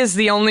like B is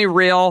the only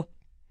real.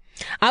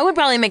 I would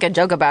probably make a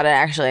joke about it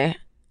actually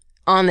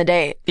on the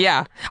date.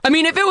 Yeah. I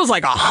mean, if it was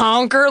like a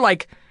honker,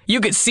 like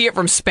you could see it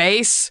from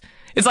space.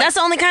 It's like, that's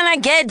the only kind I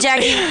get,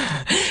 Jackie.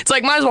 It's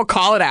like, might as well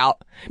call it out.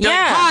 Be like,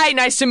 hi,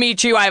 nice to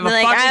meet you. I have a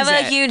fucking I have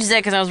zit. a huge zit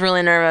because I was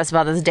really nervous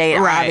about this date,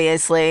 Right.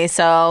 obviously.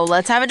 So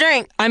let's have a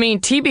drink. I mean,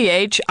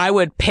 TBH, I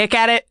would pick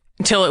at it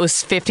until it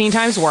was 15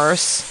 times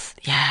worse.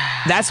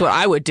 Yeah. That's what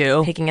I would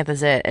do. Picking at the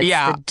zit. It's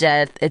Yeah. the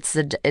death.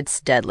 It's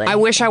deadly. I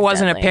wish I It's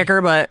wasn't deadly. a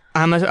picker, but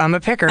I'm a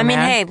picker, I mean,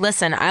 man. hey,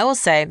 listen, I will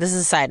say, this is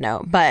a side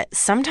note, but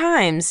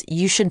sometimes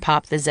you should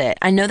pop the zit.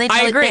 I know they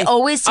agree. they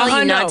always tell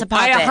you not to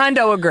pop it. I a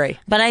hundo agree.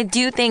 But I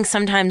do think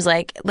sometimes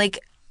like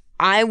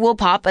I will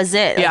pop a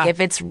zit Yeah.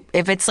 if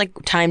it's like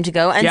time to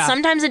go, and Yeah.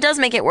 sometimes it does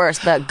make it worse.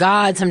 But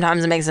God,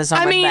 sometimes it makes it so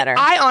much better.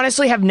 I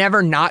honestly have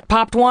never not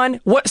popped one.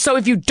 So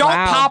if you don't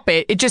Wow. pop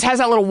it, it just has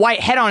that little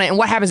white head on it, and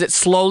what happens? It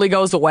slowly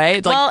goes away.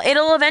 It's Well,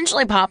 it'll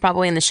eventually pop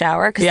probably in the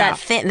shower because Yeah.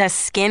 that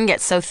skin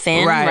gets so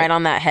thin Right. right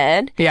on that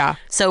head. Yeah.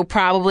 So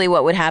probably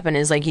what would happen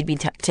is like you'd be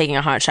taking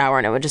a hot shower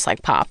and it would just like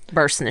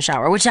burst in the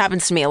shower, which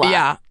happens to me a lot.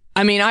 Yeah.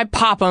 I mean, I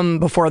pop them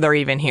before they're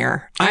even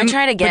here. I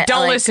try to get, But don't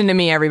like- listen to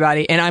me,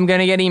 everybody. And I'm going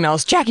to get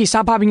emails. Jackie,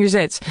 stop popping your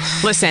zits.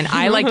 Listen,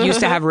 I used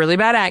to have really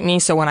bad acne.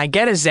 So when I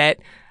get a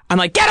zit, I'm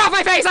like, get off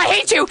my face. I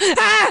hate you. Yeah,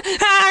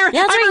 that's I'm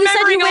what you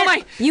said.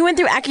 remembering You went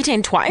through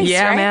Accutane twice,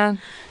 Yeah, right?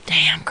 man.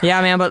 Damn, girl.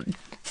 Yeah, man, but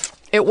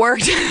it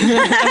worked.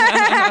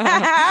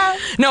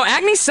 No,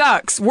 acne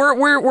sucks.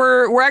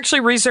 We're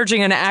actually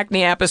researching an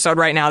acne episode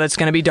right now that's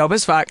going to be dope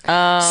as fuck.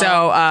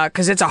 So,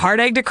 because it's a hard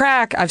egg to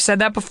crack. I've said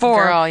that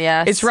before. Girl,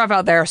 yes. It's rough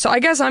out there. So I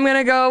guess I'm going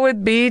to go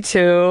with B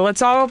too.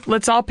 Let's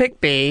all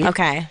pick B.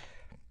 Okay.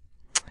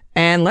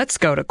 And let's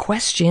go to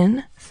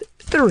question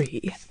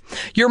 3.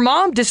 Your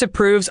mom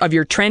disapproves of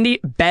your trendy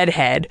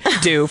bedhead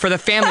do for the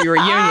family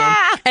reunion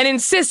and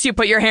insists you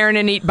put your hair in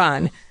a neat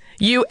bun.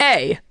 You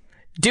A,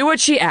 do what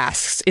she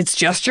asks. It's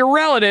just your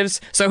relatives,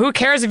 so who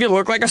cares if you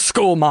look like a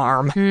school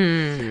marm?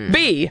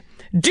 B,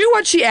 do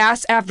what she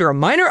asks after a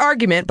minor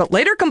argument, but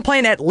later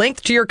complain at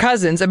length to your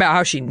cousins about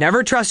how she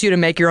never trusts you to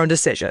make your own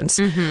decisions.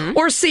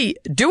 Or C,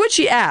 do what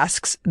she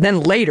asks, then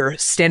later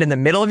stand in the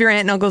middle of your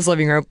aunt and uncle's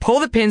living room, pull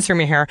the pins from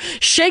your hair,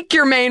 shake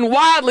your mane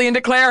wildly and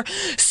declare,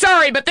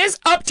 sorry, but this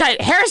uptight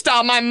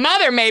hairstyle my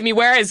mother made me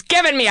wear has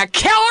given me a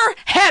killer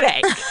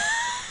headache.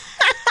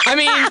 I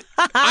mean,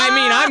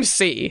 I'm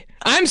C.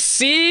 I'm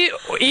C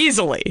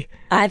easily.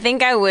 I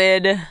think I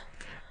would.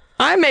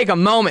 I make a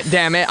moment,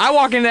 damn it. I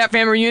walk into that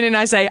family reunion and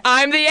I say,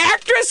 I'm the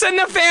actress in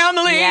the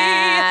family.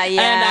 Yeah.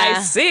 And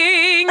I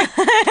sing.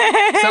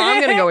 So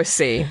I'm going to go with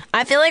C.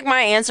 I feel like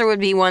my answer would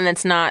be one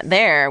that's not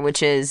there,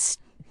 which is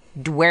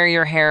wear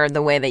your hair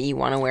the way that you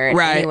want to wear it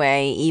Right.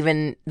 anyway,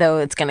 even though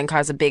it's going to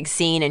cause a big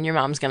scene and your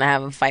mom's going to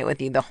have a fight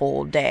with you the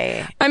whole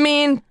day. I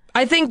mean,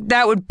 I think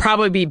that would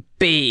probably be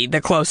B, the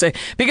closest.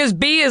 Because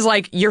B is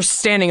like, you're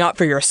standing up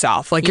for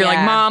yourself. Like, you're like,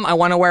 Yeah. Mom, I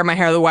want to wear my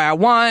hair the way I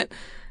want.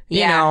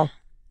 You know.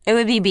 It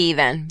would be B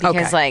then, because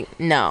Okay. like,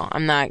 no,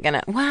 I'm not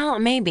gonna, well,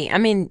 maybe. I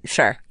mean,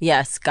 sure.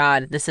 Yes,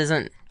 God, this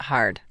isn't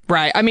hard.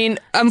 Right. I mean,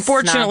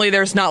 unfortunately,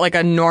 there's not like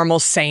a normal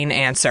sane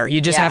answer. You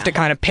just Yeah. have to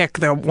kind of pick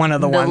one of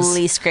the The ones.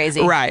 least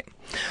crazy. Right.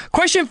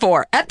 Question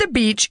 4. At the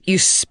beach, you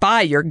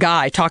spy your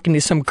guy talking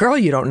to some girl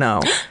you don't know.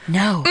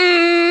 No.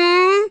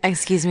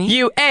 Excuse me?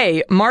 You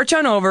A, march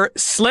on over,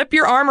 slip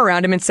your arm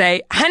around him and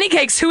say, honey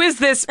cakes, who is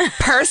this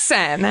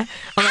person? Oh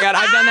my God,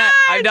 I've done that.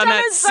 I've done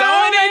that so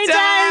many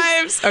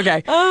times.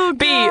 Okay. Oh,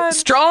 B, God.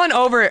 stroll on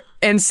over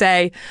and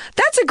say,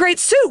 that's a great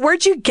suit.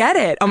 Where'd you get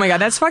it? Oh my God,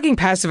 that's fucking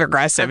passive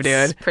aggressive,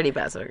 dude. Pretty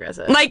passive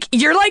aggressive. Like,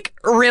 you're like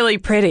really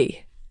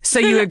pretty. So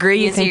you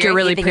agree? You think you're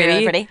really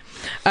pretty?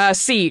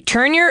 C,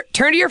 turn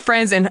to your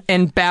friends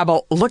and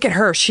babble. Look at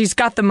her. She's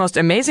got the most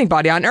amazing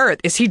body on earth.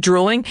 Is he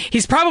drooling?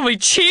 He's probably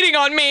cheating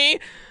on me.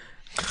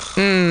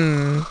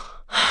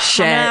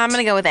 Shit. I'm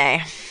gonna go with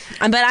A.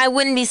 But I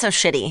wouldn't be so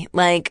shitty.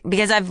 Like,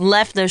 because I've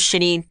left those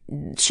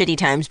shitty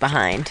times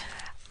behind.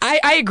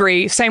 I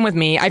agree. Same with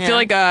me. I feel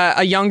like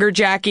a younger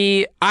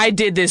Jackie, I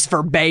did this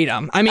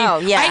verbatim. I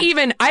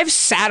mean, I've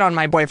sat on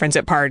my boyfriends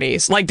at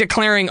parties, like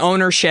declaring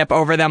ownership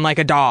over them like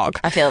a dog.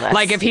 I feel this.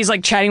 Like if he's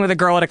like chatting with a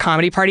girl at a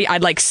comedy party,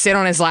 I'd like sit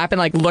on his lap and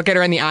like look at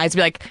her in the eyes and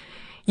be like,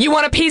 you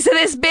want a piece of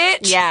this,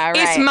 bitch? Yeah, right.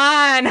 It's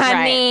mine,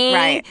 honey.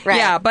 Right.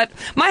 Yeah, but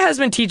my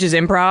husband teaches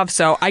improv,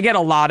 so I get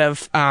a lot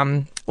of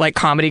like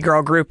comedy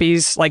girl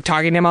groupies like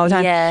talking to him all the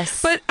time.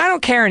 Yes. But I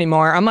don't care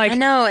anymore. I'm like, I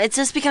know. It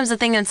just becomes a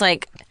thing that's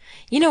like,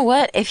 you know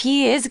what? If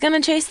he is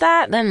gonna chase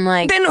that, then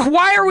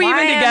why are we even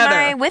together?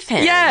 Am I with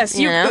him? Yes,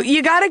 you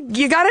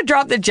gotta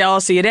drop the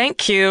jealousy. It ain't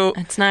cute.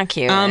 It's not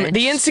cute.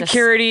 The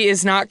insecurity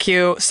is not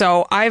cute.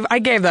 So I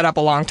gave that up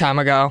a long time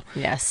ago.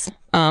 Yes.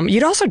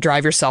 You'd also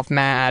drive yourself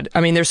mad.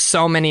 I mean, there's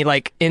so many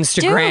like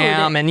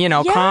Instagram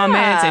and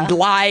comments and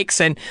likes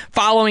and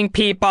following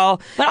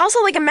people. But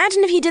also, like,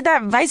 imagine if he did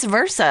that vice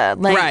versa.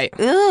 Like, right?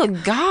 Oh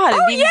God,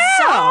 it'd be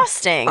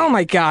exhausting. Oh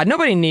my God,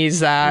 nobody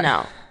needs that.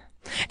 No.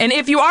 And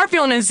if you are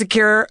feeling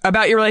insecure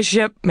about your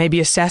relationship, maybe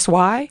assess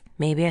why.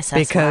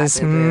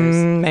 Because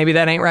maybe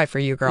that ain't right for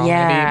you, girl.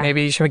 Yeah.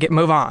 Maybe you should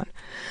move on.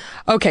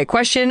 Okay,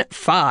 question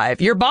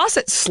 5. Your boss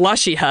at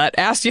Slushy Hut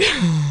asked you...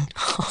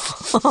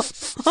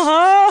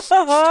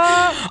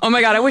 Oh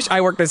my God, I wish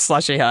I worked at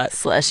Slushy Hut.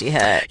 Slushy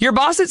Hut. Your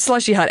boss at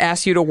Slushy Hut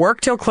asked you to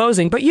work till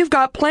closing, but you've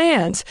got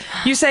plans.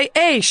 You say,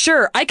 hey,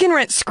 sure, I can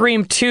rent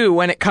Scream 2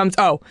 when it comes...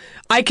 Oh,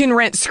 I can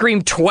rent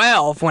Scream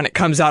 12 when it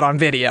comes out on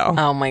video.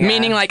 Oh my God.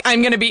 Meaning, like,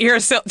 I'm going to be here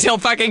till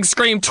fucking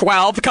Scream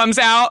 12 comes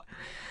out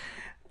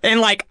in,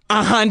 like,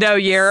 100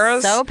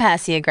 years. So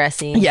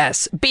passive-aggressive.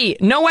 Yes. B,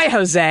 no way,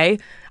 Jose.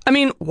 I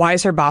mean, why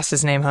is her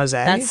boss's name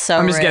Jose? That's so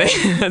I'm just rude.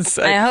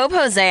 kidding. I hope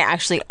Jose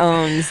actually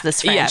owns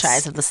this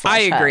franchise of the Slush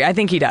I agree. Hut. I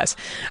think he does.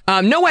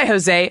 No way,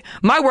 Jose.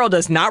 My world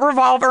does not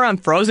revolve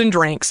around frozen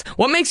drinks.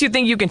 What makes you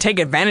think you can take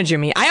advantage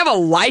of me? I have a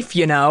life,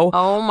 you know.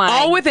 Oh, my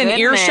all within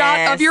goodness.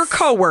 earshot of your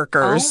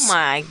coworkers. Oh,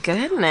 my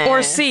goodness.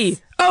 Or C,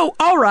 oh,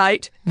 all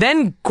right.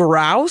 Then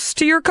grouse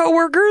to your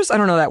coworkers? I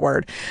don't know that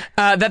word.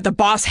 That the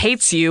boss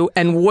hates you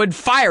and would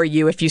fire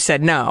you if you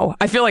said no.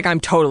 I feel like I'm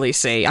totally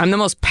C. I'm the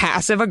most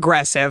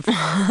passive-aggressive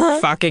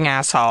fucking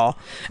asshole,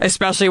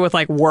 especially with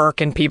like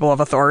work and people of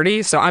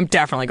authority. So I'm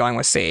definitely going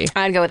with C.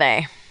 I'd go with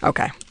A.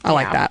 Okay. I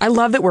like that. I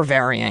love that we're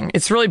varying.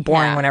 It's really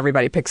boring when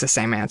everybody picks the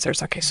same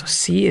answers. Okay, so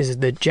C is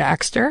the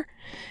Jackster.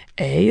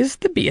 A is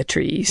the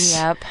Beatriz.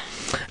 Yep.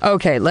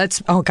 Okay,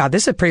 oh God,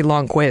 this is a pretty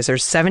long quiz.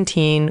 There's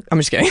 17. I'm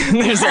just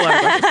kidding. There's a lot of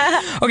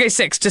questions. Okay,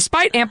 6.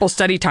 Despite ample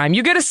study time,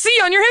 you get a C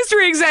on your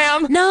history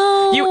exam.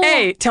 No. You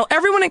A, tell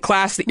everyone in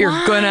class that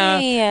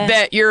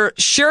you're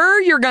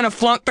sure you're gonna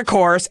flunk the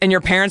course and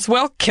your parents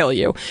will kill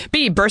you.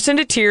 B, burst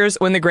into tears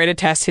when the graded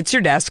test hits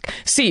your desk.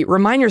 C,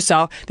 remind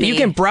yourself that you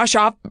can brush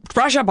up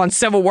on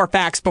Civil War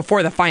facts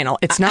before the final.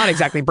 It's not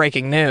exactly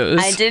breaking news.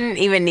 I didn't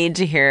even need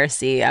to hear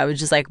C. I was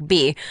just like,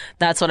 B,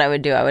 that's what I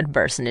would do. I would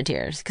burst into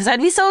tears because I'd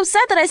be so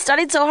upset that I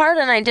studied so hard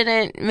and I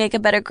didn't make a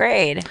better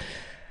grade.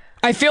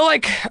 I feel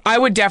like I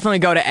would definitely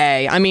go to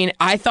A. I mean,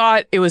 I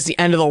thought it was the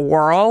end of the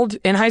world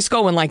in high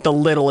school when like the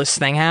littlest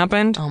thing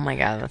happened. Oh my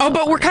God.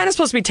 But we're kind of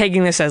supposed to be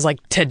taking this as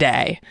like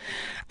today.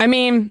 I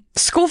mean,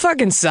 school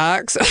fucking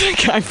sucks.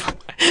 I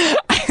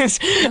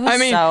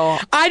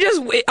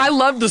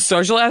love the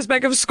social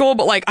aspect of school,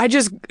 but like I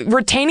just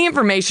retaining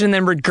information and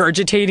then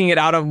regurgitating it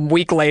out a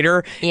week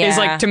later is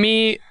like, to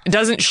me,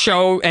 doesn't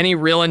show any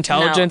real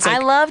intelligence. No,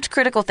 like, I loved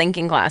critical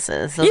thinking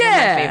classes. Those were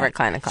my favorite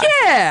kind of classes.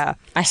 Yeah.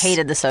 I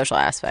hated the social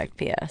aspect,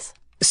 P.S.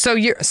 So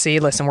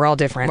listen, we're all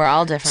different. We're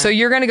all different. So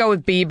you're going to go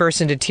with B, burst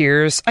into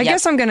tears. I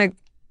guess I'm going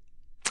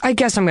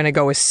to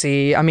go with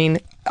C. I mean,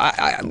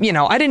 I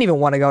didn't even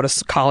want to go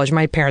to college.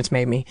 My parents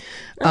made me.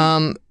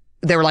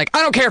 They were like,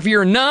 I don't care if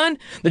you're a nun.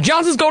 The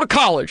Johnsons go to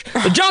college.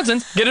 The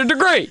Johnsons get a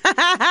degree. And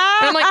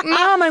I'm like,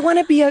 Mom, I want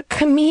to be a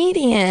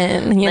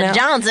comedian. The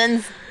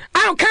Johnsons. I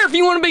don't care if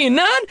you want to be a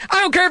nun. I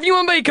don't care if you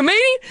want to be a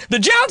comedian. The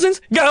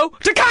Johnsons go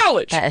to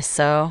college. That is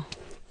so...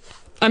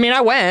 I mean,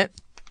 I went.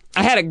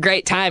 I had a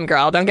great time,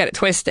 girl. Don't get it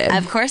twisted.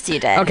 Of course you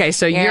did. Okay,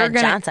 so you're going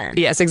to... Johnson.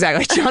 Yes,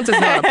 exactly.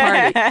 Johnson's not a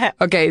party.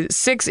 Okay,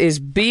 6 is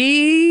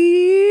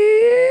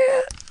B.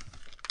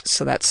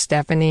 So that's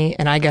Stephanie.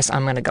 And I guess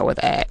I'm going to go with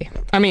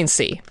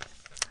C.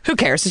 Who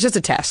cares? It's just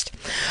a test.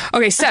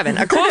 Okay, 7.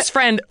 A close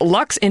friend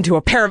lucks into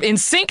a pair of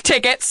NSYNC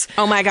tickets.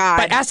 Oh my God.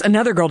 But asks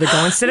another girl to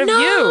go instead of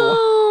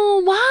you.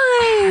 Well,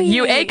 why?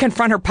 You A,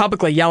 confront her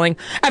publicly, yelling,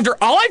 "After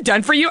all I've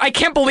done for you, I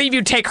can't believe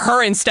you take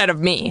her instead of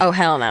me." Oh,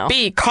 hell no.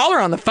 B, call her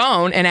on the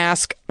phone and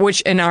ask,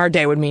 which in our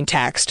day would mean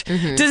text,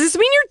 "Does this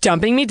mean you're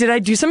dumping me? Did I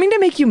do something to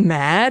make you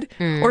mad?"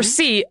 Or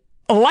C,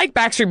 like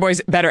Backstreet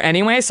Boys better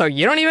anyway, so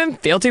you don't even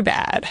feel too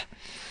bad.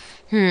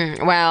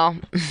 Well,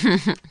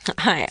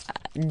 I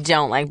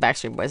don't like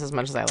Backstreet Boys as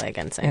much as I like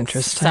NSYNC.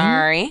 Interesting.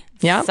 Sorry.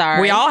 Yeah.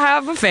 Sorry. We all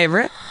have a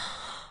favorite.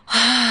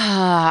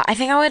 I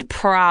think I would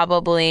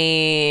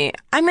probably...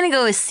 I'm going to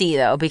go with C,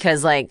 though,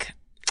 because, like,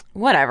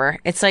 whatever.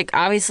 It's, like,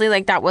 obviously,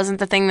 like, that wasn't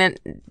the thing that,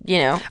 you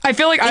know... I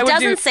feel like it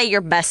doesn't say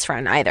your best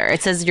friend, either.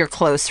 It says your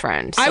close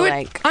friend. So, I'm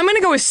going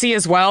to go with C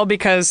as well,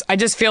 because I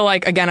just feel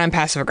like, again, I'm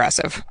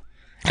passive-aggressive.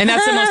 And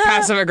that's the most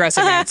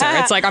passive-aggressive answer.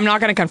 It's like, I'm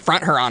not going to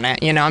confront her on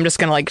it, you know? I'm just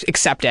going to, like,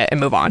 accept it and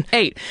move on.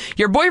 8,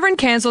 your boyfriend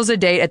cancels a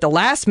date at the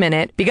last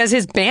minute because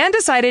his band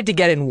decided to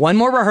get in one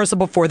more rehearsal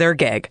before their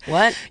gig.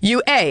 What?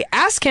 You A,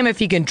 ask him if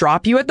he can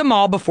drop you at the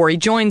mall before he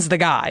joins the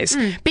guys.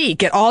 B,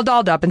 get all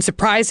dolled up and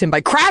surprise him by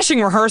crashing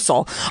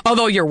rehearsal,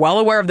 although you're well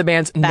aware of the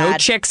band's no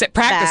chicks at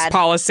practice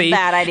policy.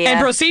 Bad idea.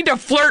 And proceed to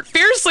flirt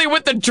fiercely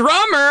with the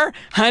drummer.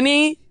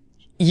 Honey,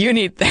 you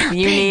need therapy.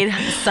 You need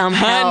some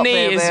help,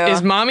 Honey, boo-boo.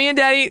 is mommy and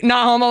daddy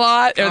not home a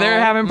lot? Or they're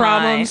having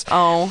problems?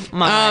 Oh,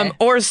 my.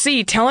 Or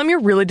C, tell him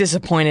you're really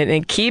disappointed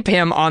and keep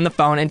him on the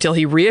phone until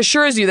he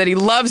reassures you that he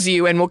loves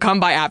you and will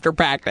come by after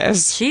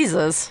practice.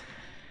 Jesus.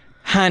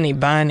 Honey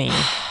bunny.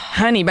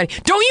 Honey bunny.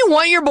 Don't you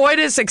want your boy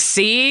to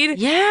succeed?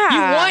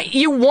 Yeah.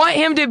 You want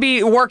him to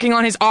be working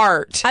on his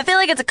art. I feel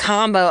like it's a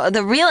combo.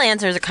 The real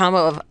answer is a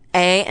combo of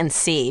A and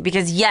C,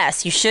 because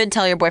yes, you should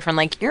tell your boyfriend,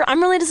 like,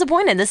 I'm really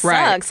disappointed. This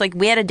sucks. Like,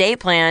 we had a date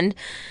planned,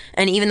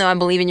 and even though I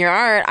believe in your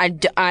art,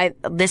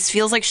 this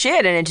feels like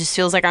shit, and it just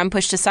feels like I'm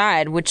pushed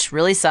aside, which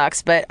really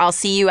sucks. But I'll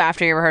see you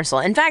after your rehearsal.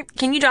 In fact,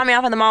 can you drop me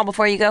off at the mall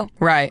before you go?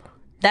 Right.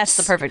 That's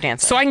the perfect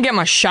answer. So I can get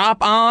my shop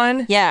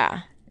on.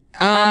 Yeah.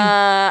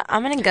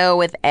 I'm gonna go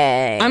with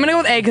A. I'm gonna go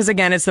with A because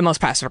again, it's the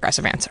most passive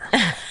aggressive answer.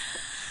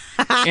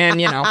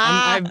 And you know,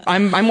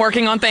 I'm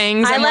working on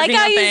things. I like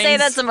how you say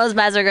that's the most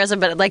passive aggressive,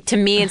 but like to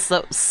me, it's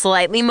the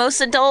slightly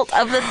most adult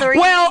of the three.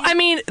 Well, I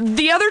mean,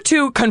 the other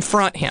two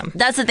confront him.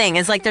 That's the thing.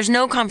 It's like there's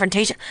no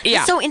confrontation. Yeah.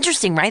 It's so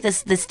interesting, right?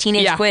 This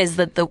teenage quiz,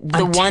 the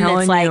I'm one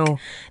that's like. you.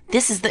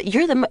 This is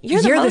you're the most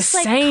the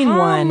sane like,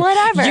 one.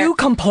 Whatever. You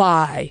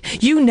comply.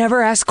 You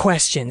never ask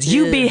questions.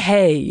 You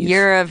behave.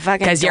 You're a fucking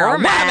because you're a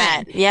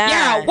woman.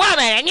 Yeah, you're a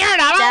woman, and you're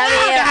not allowed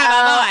to have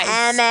a voice.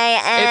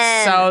 W-O-M-A-N.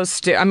 It's so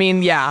stupid. I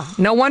mean, yeah.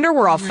 No wonder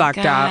we're all fucked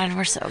up. God,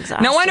 we're so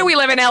exhausted. No wonder we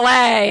live in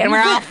LA and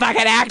we're all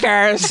fucking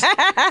actors.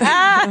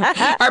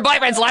 Our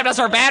boyfriends left us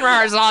for band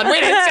rehearsal and we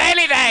didn't say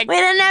anything. We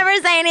didn't ever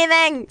say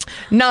anything.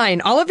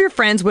 9, all of your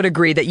friends would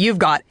agree that you've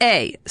got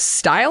A,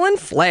 style and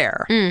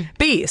flair,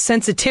 B,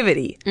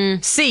 sensitivity,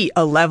 C,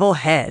 a level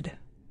head.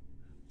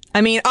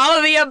 I mean, all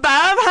of the above,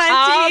 hunty.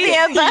 All of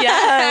the above.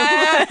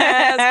 Yes.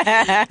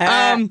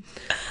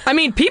 I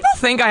mean, people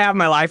think I have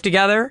my life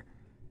together.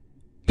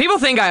 People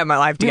think I have my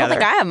life together. I don't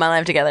think I have my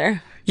life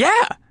together. Yeah.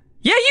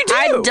 Yeah, you do.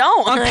 I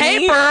don't. On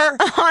honey. paper.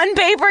 On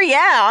paper,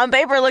 yeah. On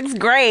paper, it looks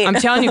great. I'm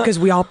telling you, because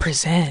we all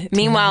present.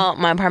 Meanwhile,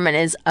 my apartment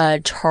is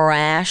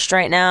trashed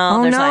right now.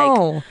 Oh, There's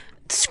no. like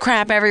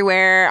crap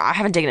everywhere. I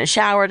haven't taken a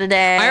shower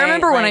today. I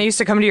remember when I used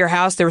to come to your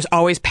house, there was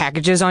always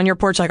packages on your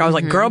porch. Like, I was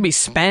like, girl, be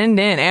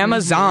spending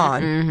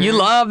Amazon. You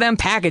love them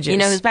packages. You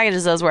know whose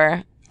packages those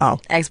were? Oh.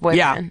 Ex-boyfriend.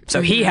 Yeah.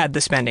 So he had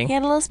the spending. He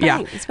had a little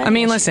spending. Yeah. I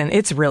mean, listen,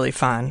 it's really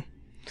fun.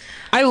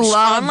 I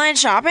love online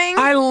shopping.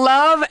 I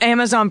love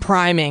Amazon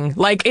priming.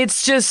 Like,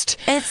 it's just...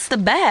 It's the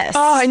best.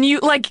 Oh, and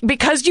you, like,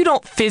 because you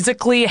don't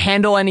physically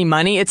handle any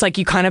money, it's like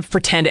you kind of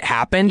pretend it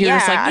happened. You're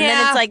just like, and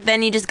then it's like,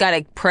 then you just got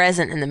a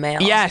present in the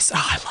mail. Yes. Oh,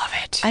 I love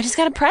it. I just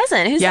got a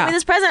present. Who sent me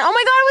this present? Oh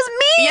my God, it was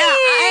me!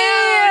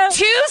 Yeah.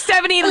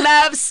 270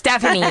 loves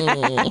Stephanie.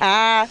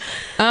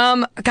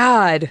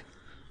 God.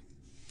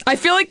 I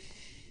feel like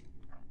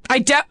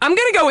I'm going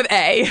to go with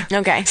A.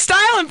 Okay. Style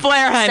and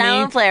flair, honey.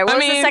 Style and flair. What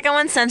was the second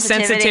one?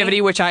 Sensitivity?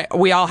 Sensitivity, which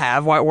we all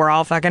have. We're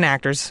all fucking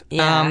actors.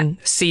 Yeah.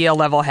 C, a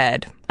level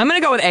head. I'm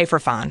going to go with A for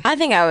fun. I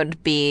think I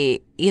would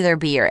be either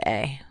B or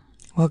A.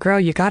 Well, girl,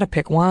 you got to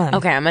pick one.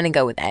 Okay, I'm going to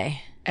go with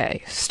A.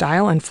 A.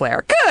 Style and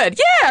flair. Good.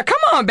 Yeah, come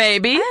on,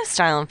 baby. I have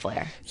style and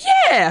flair.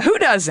 Yeah, who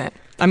doesn't?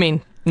 I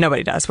mean,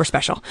 nobody does. We're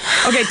special.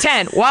 Okay,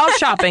 10. While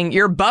shopping,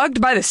 you're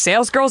bugged by the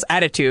salesgirl's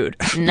attitude.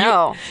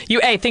 No.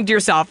 You A, think to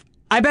yourself,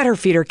 I bet her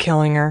feet are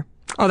killing her.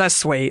 Oh, that's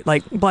sweet.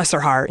 Like, bless her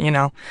heart, you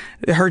know.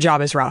 Her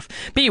job is rough.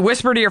 B,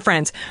 whisper to your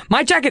friends,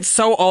 my jacket's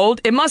so old,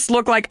 it must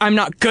look like I'm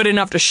not good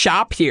enough to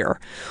shop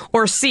here.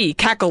 Or C,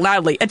 cackle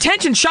loudly,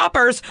 attention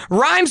shoppers,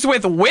 rhymes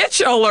with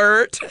witch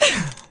alert.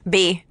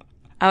 B.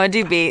 I would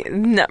do B.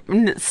 No,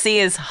 C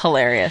is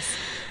hilarious.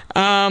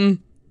 I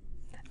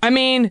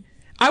mean,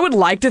 I would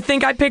like to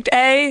think I picked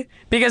A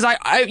because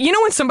I you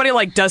know when somebody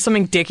like does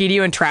something dicky to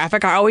you in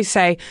traffic, I always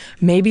say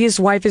maybe his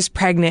wife is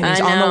pregnant and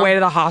he's on the way to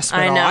the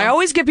hospital. I know. I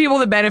always give people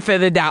the benefit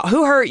of the doubt.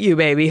 Who hurt you,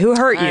 baby? Who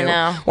hurt you? I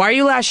know. Why are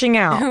you lashing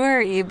out? Who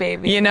hurt you,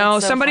 baby? You know,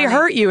 That's so somebody funny.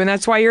 hurt you and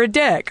that's why you're a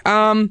dick.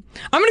 I'm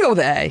gonna go with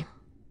A.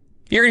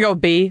 You're gonna go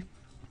with B.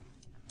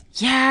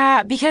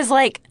 Yeah, because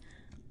like...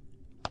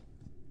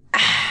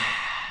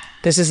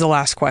 This is the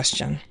last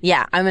question.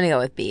 Yeah, I'm going to go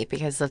with B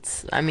because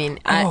that's, I mean,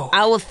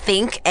 I will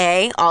think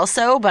A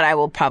also, but I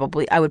would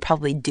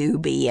probably do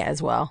B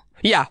as well.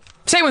 Yeah,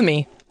 same with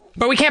me.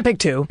 But we can't pick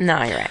 2.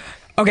 No, you're right.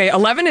 Okay,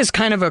 11 is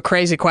kind of a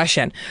crazy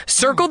question.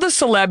 Circle the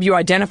celeb you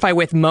identify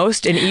with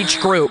most in each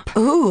group.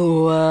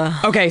 Ooh.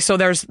 Okay, so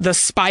there's the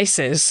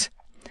spices.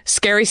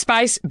 Scary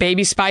Spice,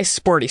 Baby Spice,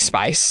 Sporty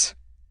Spice.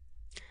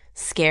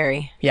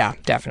 Scary. Yeah,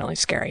 definitely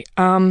scary.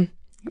 I'm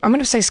going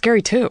to say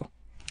scary too.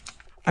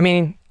 I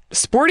mean,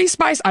 Sporty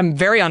Spice, I'm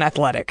very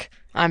unathletic.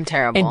 I'm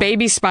terrible. And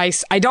Baby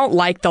Spice, I don't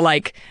like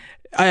the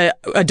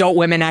adult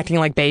women acting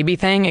like baby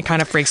thing. It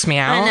kind of freaks me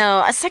out. I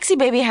know. A sexy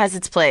baby has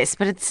its place,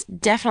 but it's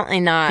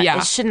definitely not. Yeah.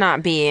 It should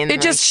not be.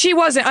 She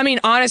wasn't. I mean,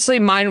 honestly,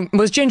 mine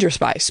was Ginger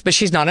Spice, but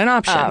she's not an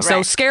option. Right.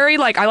 So scary,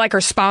 like, I like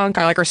her spunk.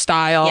 I like her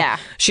style. Yeah.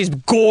 She's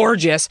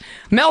gorgeous.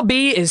 Mel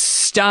B is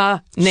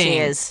stunning. She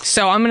is.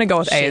 So I'm going to go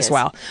with A as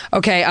well.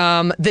 Okay,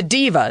 the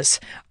divas.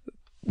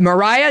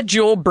 Mariah,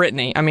 Jewel,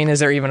 Britney. I mean, is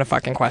there even a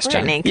fucking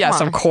question? Britney, yes,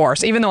 on. Of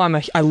course. Even though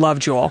I love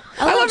Jewel.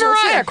 I love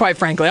Mariah, quite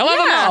frankly. I love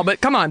them all, but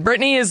come on.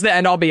 Britney is the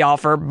end-all be-all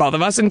for both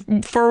of us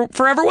and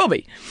forever will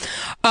be.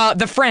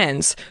 The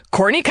Friends.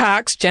 Courtney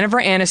Cox, Jennifer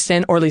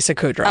Aniston, or Lisa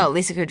Kudrow. Oh,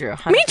 Lisa Kudrow.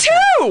 100%. Me too!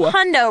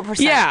 100%.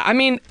 Yeah, I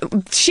mean,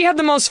 she had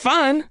the most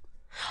fun.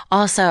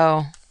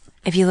 Also,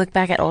 if you look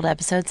back at old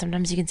episodes,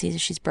 sometimes you can see that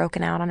she's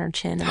broken out on her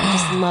chin, and I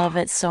just love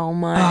it so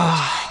much.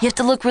 You have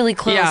to look really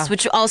close,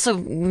 which also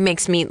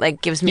makes me,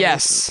 gives me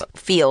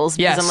feels,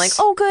 because I'm like,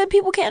 oh, good,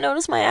 people can't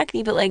notice my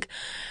acne, but,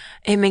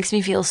 it makes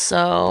me feel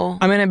so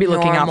I'm going to be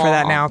looking out for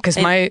that now, because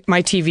my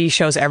TV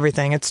shows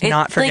everything. It's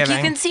not forgiving.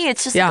 You can see,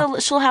 it's just,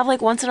 she'll have,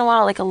 once in a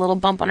while, a little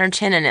bump on her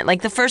chin,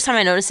 and the first time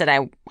I noticed it,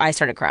 I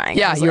started crying.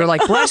 Yeah, you were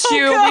like, bless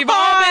you, we've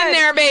all been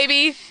there,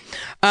 baby.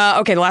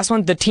 Okay, the last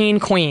one, the Teen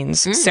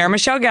Queens. Sarah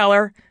Michelle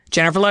Gellar,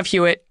 Jennifer Love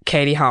Hewitt,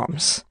 Katie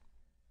Holmes.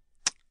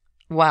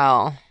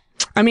 Wow.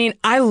 I mean,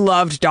 I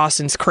loved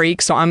Dawson's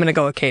Creek, so I'm going to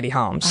go with Katie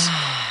Holmes.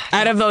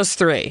 Out of those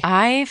 3.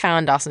 I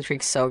found Dawson's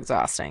Creek so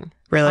exhausting.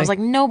 Really? I was like,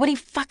 nobody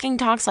fucking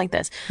talks like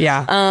this.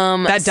 Yeah.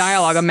 That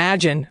dialogue,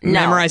 imagine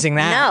memorizing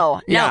that.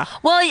 No. Yeah.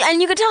 Well,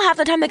 and you could tell half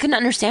the time they couldn't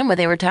understand what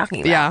they were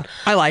talking about. Yeah,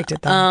 I liked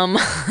it though.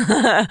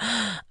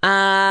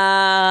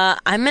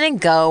 I'm going to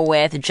go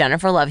with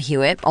Jennifer Love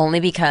Hewitt, only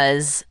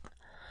because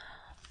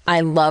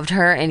I loved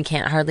her and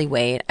Can't Hardly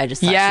Wait. I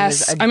just thought she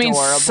was adorable. I mean,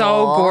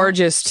 so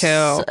gorgeous too.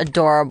 So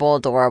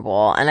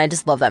adorable. And I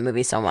just love that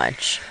movie so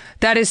much.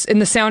 That is in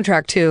the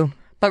soundtrack too.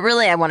 But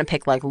really, I want to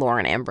pick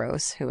Lauren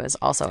Ambrose, who is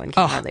also in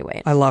Can't Hardly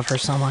Wait. I love her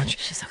so much.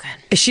 She's so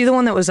good. Is she the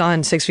one that was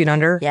on 6 Feet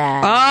Under?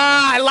 Yeah. Oh,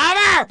 I love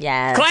her!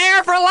 Yes.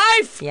 Claire for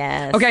life!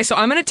 Yes. Okay, so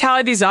I'm going to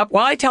tally these up.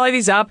 While I tally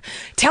these up,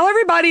 tell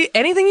everybody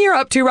anything you're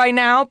up to right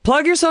now.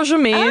 Plug your social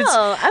medias.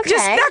 Oh, okay.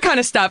 Just that kind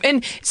of stuff.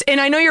 And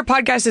I know your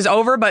podcast is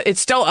over, but it's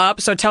still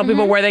up, so tell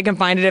people where they can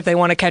find it if they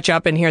want to catch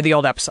up and hear the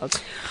old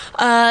episodes.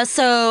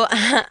 So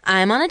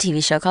I'm on a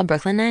TV show called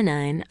Brooklyn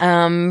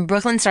Nine-Nine.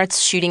 Brooklyn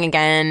starts shooting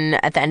again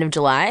at the end of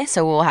July,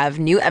 so we'll have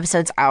new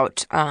episodes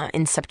out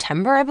in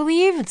September, I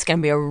believe. It's going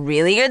to be a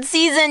really good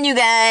season, you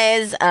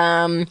guys.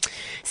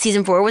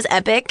 Season 4 was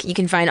epic. You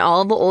can find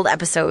all of the old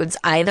episodes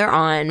either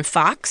on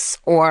Fox,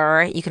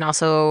 or you can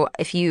also,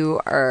 if you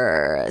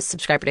are a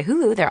subscriber to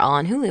Hulu, they're all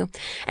on Hulu.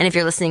 And if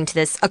you're listening to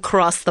this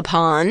across the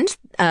pond,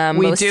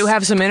 we do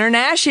have some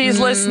internationals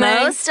listening.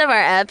 Most of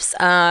our eps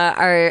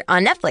are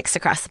on Netflix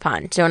across the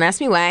pond. Don't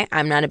ask me why.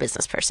 I'm not a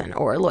business person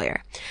or a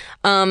lawyer.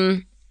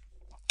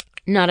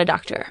 Not a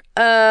doctor.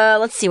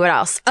 Let's see, what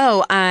else?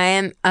 Oh,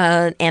 I'm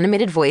an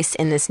animated voice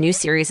in this new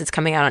series that's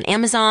coming out on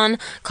Amazon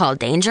called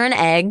Danger and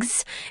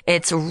Eggs.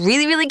 It's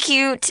really, really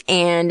cute,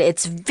 and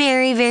it's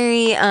very,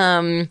 very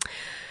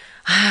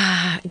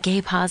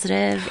gay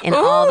positive in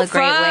all the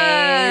great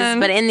ways,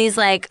 but in these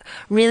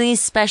really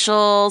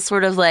special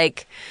sort of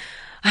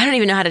I don't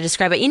even know how to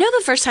describe it. You know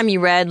the first time you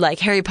read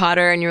Harry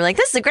Potter and you were like,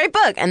 this is a great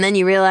book. And then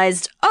you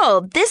realized,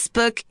 oh, this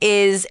book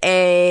is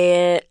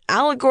a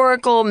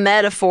allegorical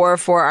metaphor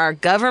for our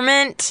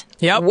government.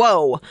 Yep.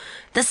 Whoa.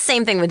 The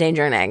same thing with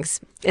Danger and Eggs.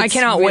 I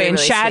cannot wait. And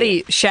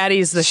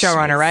Shaddy's the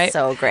showrunner, right?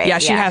 So great. Yeah,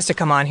 she has to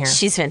come on here.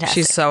 She's fantastic.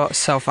 She's so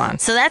fun.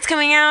 So that's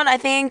coming out, I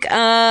think,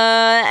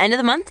 end of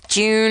the month,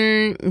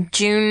 June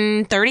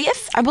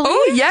 30th, I believe.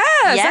 Oh,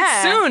 yes.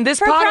 That's soon. This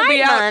pod will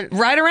be out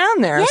right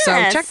around there. Yes. So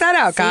check that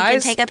out,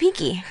 guys. So you can take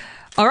a peekie.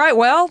 All right.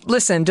 Well,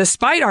 listen,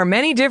 despite our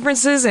many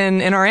differences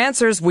in our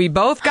answers, we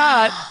both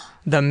got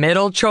the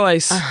middle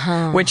choice,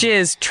 which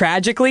is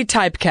Tragically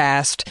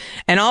Typecast.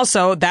 And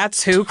also,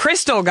 that's who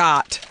Crystal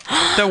got.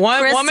 The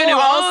one woman who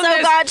also owned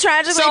this. got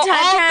Tragically Typecast. So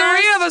all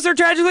 3 of us are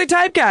Tragically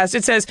Typecast.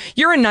 It says,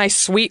 you're a nice,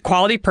 sweet,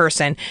 quality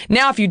person.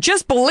 Now, if you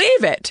just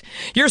believe it,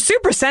 you're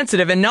super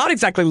sensitive and not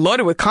exactly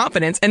loaded with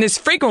confidence, and this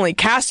frequently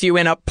casts you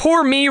in a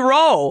poor me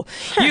role.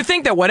 You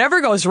think that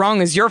whatever goes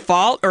wrong is your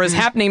fault or is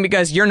happening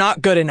because you're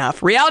not good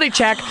enough. Reality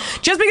check.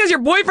 Just because your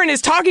boyfriend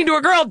is talking to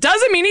a girl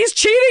doesn't mean he's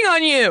cheating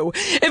on you.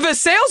 If a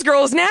sales girl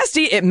girl is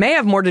nasty, it may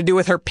have more to do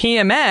with her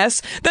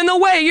PMS than the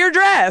way you're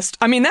dressed.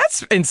 I mean,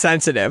 that's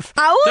insensitive.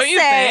 I will Don't you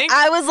say, think?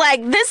 I was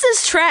like, this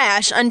is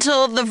trash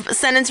until the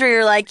sentence where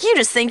you're like, you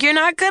just think you're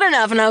not good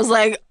enough. And I was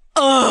like,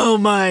 oh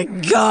my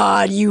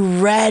God, you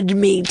read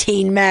me,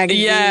 Teen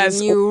Magazine.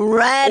 Yes. You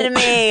read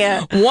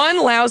me.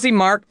 One lousy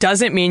mark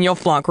doesn't mean you'll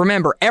flunk.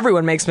 Remember,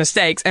 everyone makes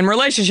mistakes, and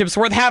relationships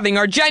worth having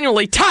are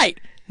genuinely tight,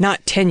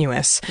 not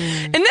tenuous.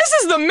 And this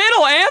is the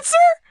middle answer?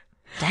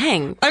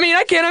 Dang. I mean,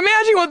 I can't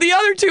imagine what the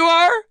other two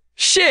are.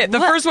 Shit, the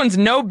first one's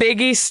no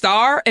biggie,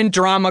 star, and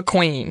drama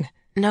queen.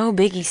 No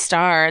biggie,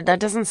 star. That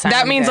doesn't sound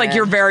That means good. like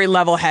you're very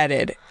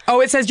level-headed.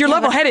 Oh, it says you're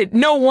level-headed.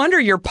 No wonder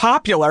you're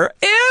popular.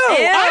 Ew,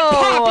 I'm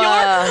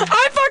popular.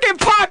 I'm fucking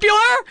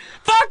popular.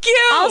 Fuck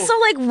you. Also,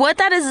 like, what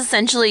that is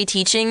essentially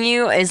teaching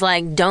you is,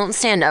 like, don't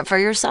stand up for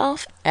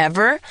yourself,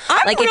 ever.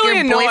 I'm like, really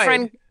if your annoyed.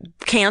 boyfriend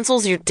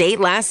cancels your date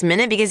last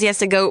minute because he has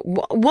to go,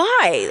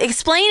 why?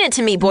 Explain it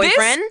to me,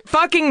 boyfriend. This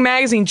fucking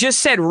magazine just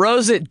said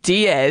Rosa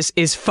Diaz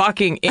is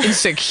fucking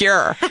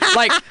insecure.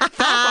 Like, fuck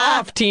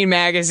off, Teen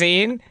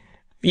Magazine.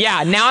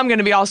 Yeah, now I'm going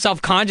to be all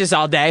self-conscious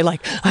all day.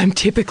 Like, I'm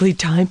typically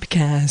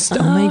typecast.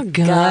 Oh my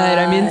God.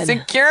 I'm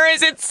insecure.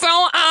 Is it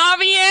so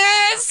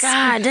obvious?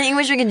 God, don't you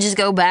wish we could just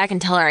go back and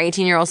tell our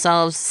 18-year-old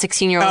selves,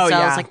 16-year-old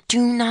selves, like,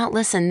 do not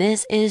listen.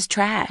 This is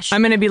trash.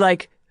 I'm going to be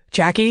like,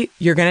 Jackie,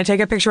 you're going to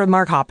take a picture with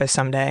Mark Hoppus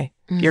someday.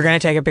 You're going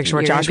to take a picture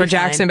with You're gonna Joshua be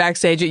Jackson fine.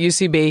 backstage at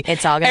UCB.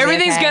 It's all gonna be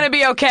Everything's okay. going to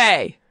be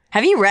okay.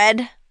 Have you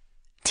read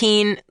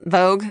Teen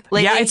Vogue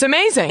lately? Yeah, it's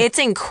amazing. It's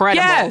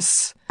incredible.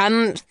 Yes.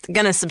 I'm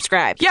gonna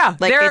subscribe. Yeah.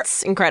 Like,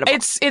 it's incredible.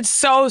 It's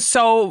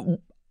so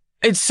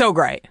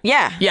great.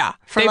 Yeah. Yeah.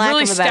 For They've lack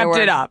really of a better stepped word,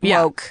 it up.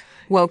 Yeah.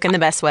 Woke in the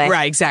best way.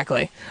 Right,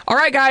 exactly. All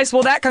right, guys.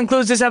 Well, that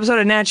concludes this episode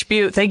of Natch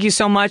Butte. Thank you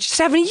so much.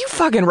 Stephanie, you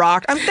fucking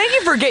rock. Thank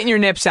you for getting your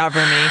nips out for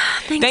me.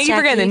 Thanks, Thank you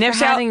for getting the Jackie, nips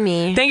for out. having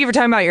me. Thank you for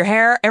talking about your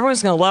hair.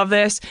 Everyone's going to love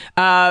this.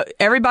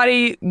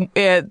 Everybody,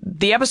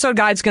 the episode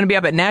guide's going to be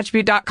up at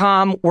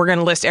natchbutte.com. We're going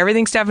to list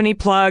everything Stephanie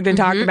plugged and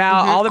talked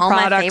about, all the All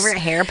my products. favorite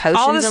hair potions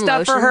all the and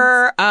stuff for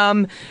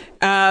lotions.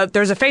 her.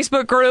 There's a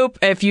Facebook group.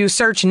 If you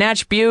search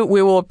Natch Butte,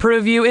 we will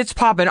approve you. It's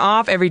popping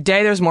off every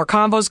day. There's more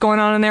convos going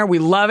on in there. We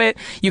love it.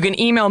 You can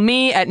email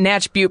me at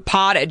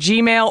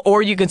natchbuttepod@gmail.com,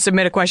 or you can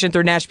submit a question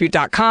through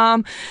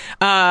natchbutte.com.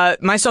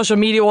 My social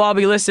media will all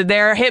be listed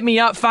there. Hit me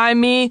up.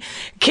 Find me.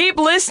 Keep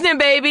listening,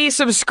 baby.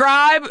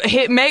 Subscribe.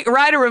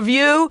 Write a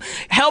review.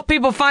 Help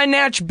people find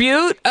Natch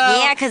Butte.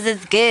 Yeah, because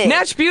it's good.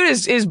 Natch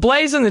Butte is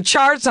blazing the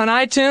charts on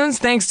iTunes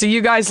thanks to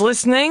you guys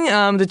listening.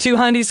 The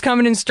 200's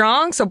coming in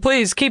strong, so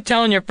please keep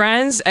telling your friends.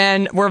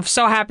 And we're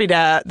so happy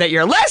that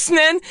you're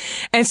listening.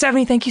 And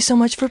Stephanie, thank you so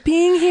much for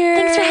being here.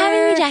 Thanks for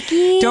having me,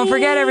 Jackie. Don't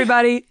forget,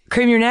 everybody,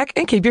 cream your neck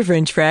and keep your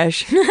fringe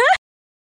fresh.